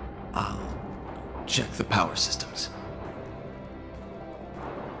 I'll check the power systems.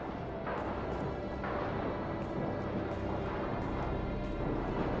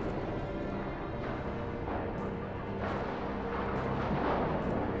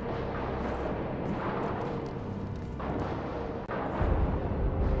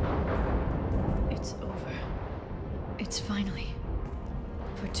 It's over. It's finally.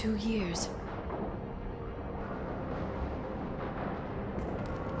 For 2 years.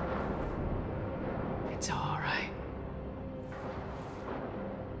 It's all right.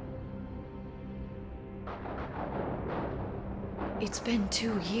 It's been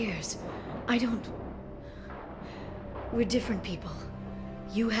 2 years. We're different people.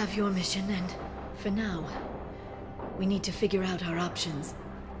 You have your mission, and for now, we need to figure out our options.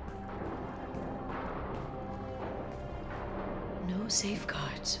 No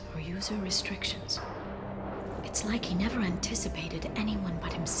safeguards or user restrictions. It's like he never anticipated anyone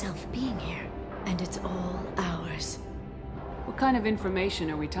but himself being here. And it's all ours. What kind of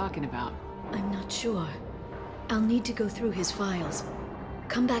information are we talking about? I'm not sure. I'll need to go through his files.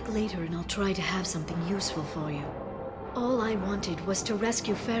 Come back later and I'll try to have something useful for you. All I wanted was to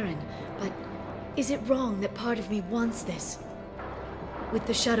rescue Farron, but is it wrong that part of me wants this? With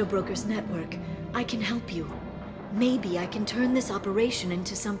the Shadow Broker's network, I can help you. Maybe I can turn this operation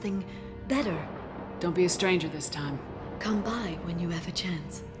into something better. Don't be a stranger this time. Come by when you have a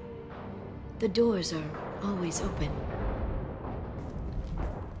chance. The doors are always open.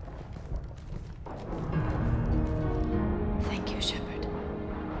 Thank you, Shepard,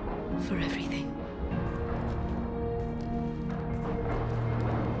 for everything.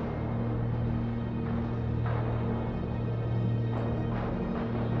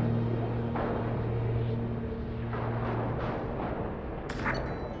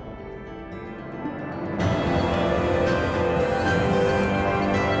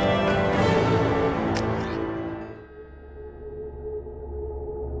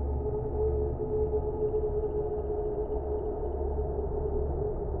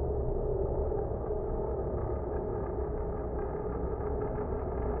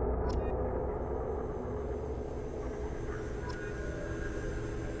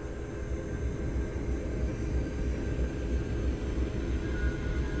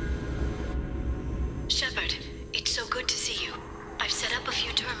 Shepard, it's so good to see you. I've set up a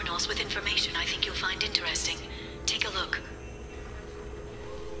few terminals with information I think you'll find interesting. Take a look.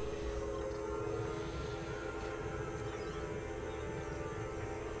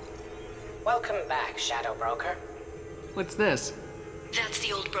 Welcome back, Shadow Broker. What's this? That's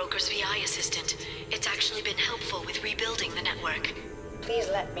the old broker's VI assistant. It's actually been helpful with rebuilding the network. Please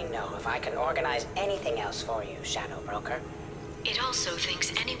let me know if I can organize anything else for you, Shadow Broker. It also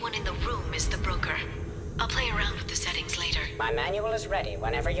thinks anyone in the room is the broker. I'll play around with the settings later. My manual is ready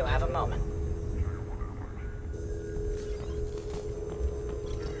whenever you have a moment.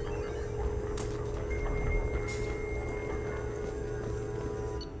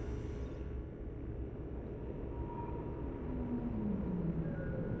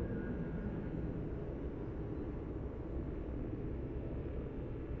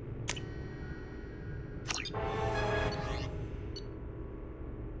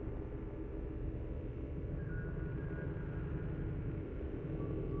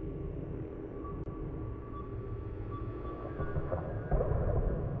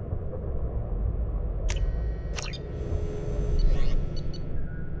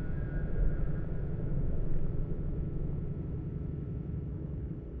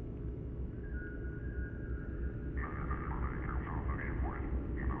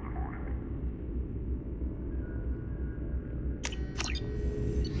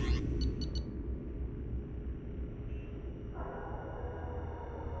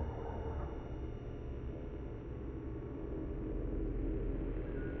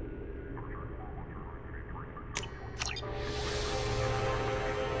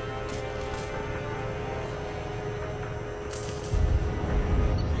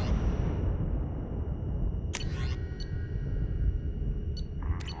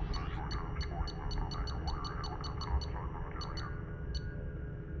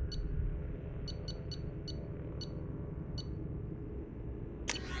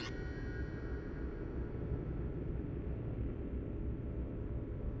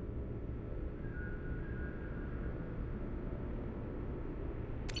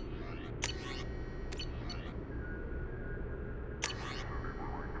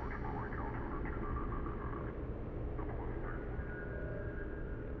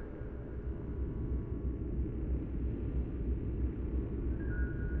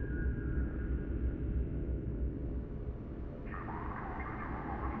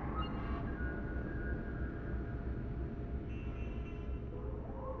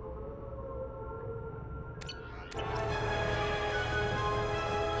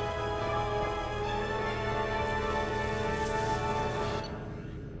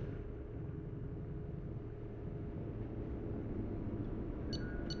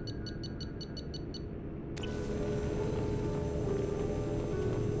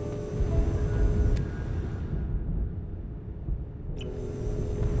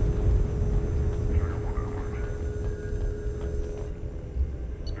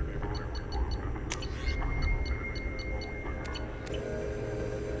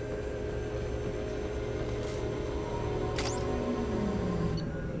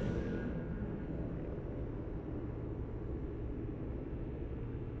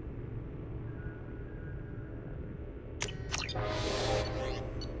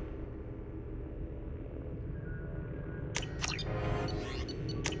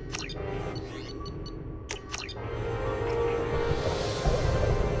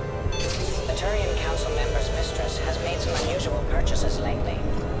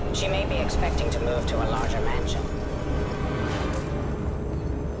 She may be expecting to move to a larger mansion.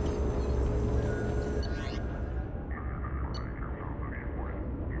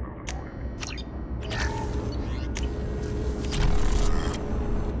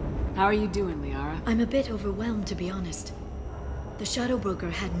 How are you doing, Liara? I'm a bit overwhelmed, to be honest. The Shadow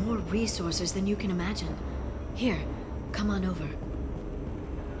Broker had more resources than you can imagine. Here, come on over.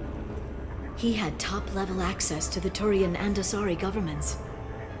 He had top-level access to the Turian and Asari governments.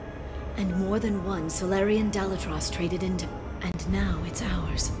 And more than one Solarian Dalatros traded into... And now it's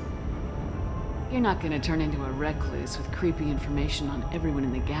ours. You're not gonna turn into a recluse with creepy information on everyone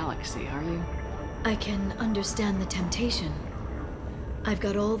in the galaxy, are you? I can understand the temptation. I've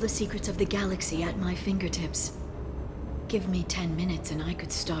got all the secrets of the galaxy at my fingertips. Give me 10 minutes and I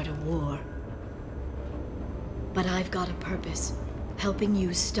could start a war. But I've got a purpose. Helping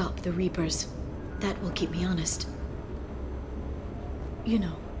you stop the Reapers. That will keep me honest. You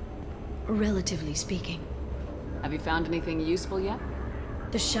know, relatively speaking. Have you found anything useful yet?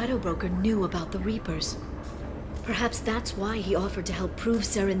 The Shadow Broker knew about the Reapers. Perhaps that's why he offered to help prove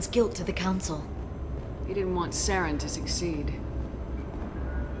Saren's guilt to the Council. He didn't want Saren to succeed.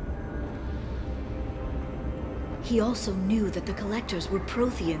 He also knew that the Collectors were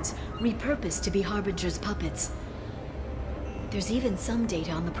Protheans, repurposed to be Harbinger's puppets. There's even some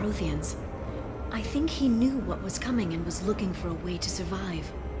data on the Protheans. I think he knew what was coming and was looking for a way to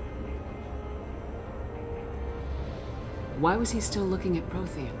survive. Why was he still looking at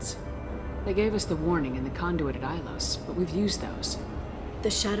Protheans? They gave us the warning in the conduit at Ilos, but we've used those.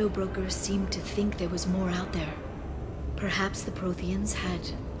 The Shadow Broker seemed to think there was more out there. Perhaps the Protheans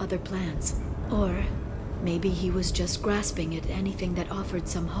had other plans. Or maybe he was just grasping at anything that offered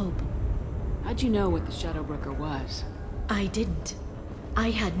some hope. How'd you know what the Shadow Broker was? I didn't. I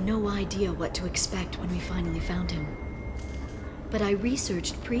had no idea what to expect when we finally found him. But I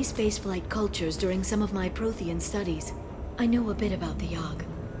researched pre-spaceflight cultures during some of my Prothean studies. I know a bit about the Yogg.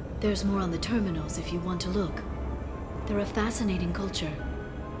 There's more on the terminals if you want to look. They're a fascinating culture,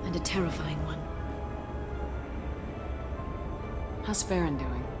 and a terrifying one. How's Farron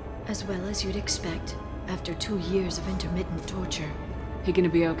doing? As well as you'd expect, after 2 years of intermittent torture. He gonna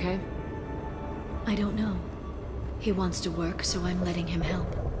be okay? I don't know. He wants to work, so I'm letting him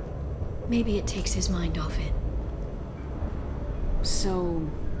help. Maybe it takes his mind off it. So,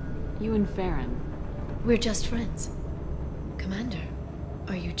 you and Farron? We're just friends. Commander,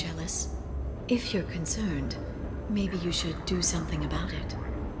 are you jealous? If you're concerned, maybe you should do something about it.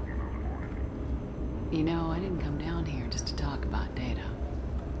 You know, I didn't come down here just to talk about data.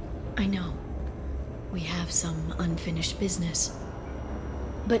 I know. We have some unfinished business.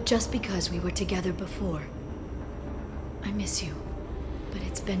 But just because we were together before, I miss you. But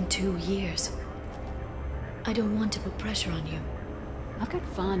it's been 2 years. I don't want to put pressure on you. I've got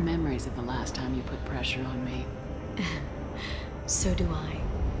fond memories of the last time you put pressure on me. So do I.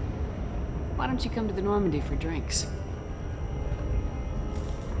 Why don't you come to the Normandy for drinks?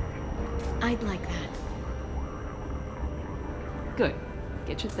 I'd like that. Good.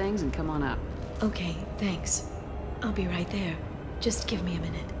 Get your things and come on up. Okay, thanks. I'll be right there. Just give me a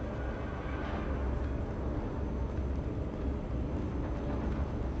minute.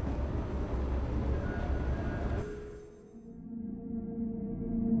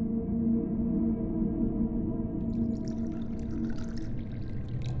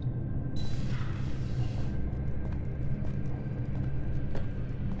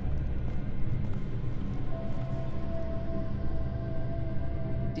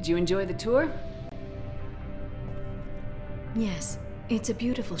 Did you enjoy the tour? Yes, it's a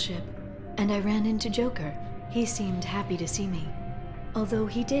beautiful ship. And I ran into Joker. He seemed happy to see me. Although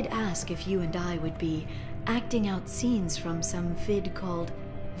he did ask if you and I would be acting out scenes from some vid called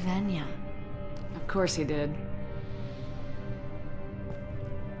Vanya. Of course he did.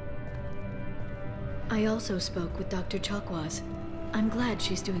 I also spoke with Dr. Chakwas. I'm glad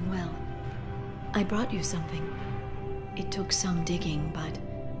she's doing well. I brought you something. It took some digging, but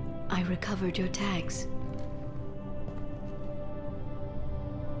I recovered your tags.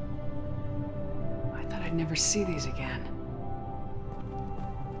 I thought I'd never see these again.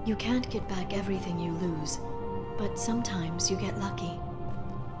 You can't get back everything you lose, but sometimes you get lucky.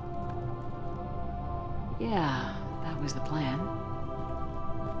 Yeah, that was the plan.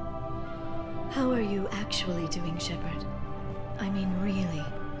 How are you actually doing, Shepard? I mean, really.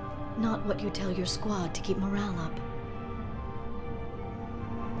 Not what you tell your squad to keep morale up.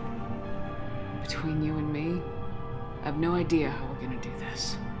 Between you and me, I have no idea how we're gonna do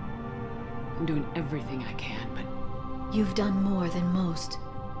this. I'm doing everything I can, but... You've done more than most.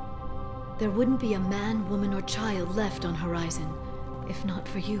 There wouldn't be a man, woman, or child left on Horizon if not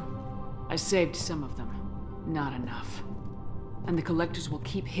for you. I saved some of them. Not enough. And the Collectors will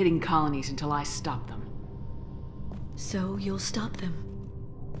keep hitting colonies until I stop them. So you'll stop them.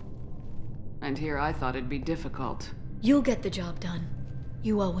 And here I thought it'd be difficult. You'll get the job done.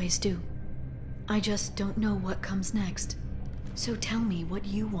 You always do. I just don't know what comes next. So tell me what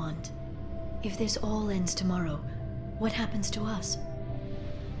you want. If this all ends tomorrow, what happens to us?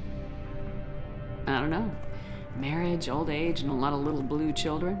 I don't know. Marriage, old age, and a lot of little blue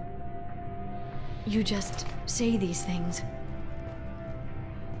children? You just say these things.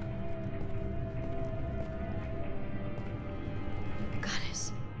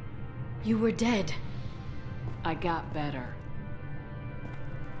 Goddess, you were dead. I got better.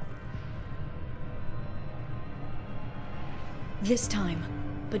 This time,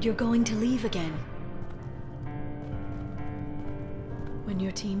 but you're going to leave again. When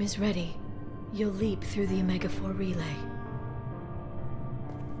your team is ready, you'll leap through the Omega-4 relay.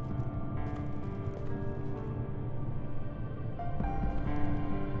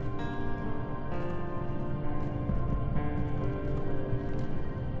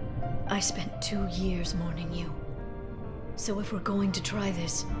 I spent 2 years mourning you. So if we're going to try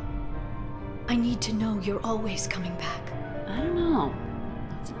this, I need to know you're always coming back. I don't know.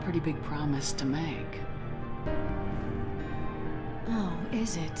 That's a pretty big promise to make. Oh,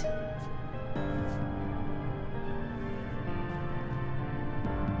 is it?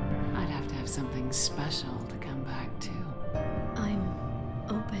 I'd have to have something special to come back to. I'm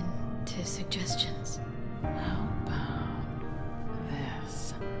open to suggestions. How about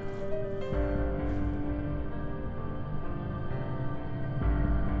this?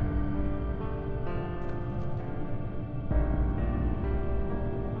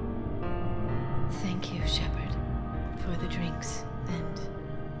 Thank you, Shepard, for the drinks and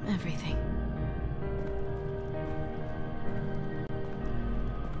everything.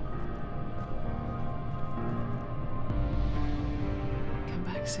 Come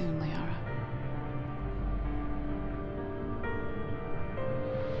back soon, Liara.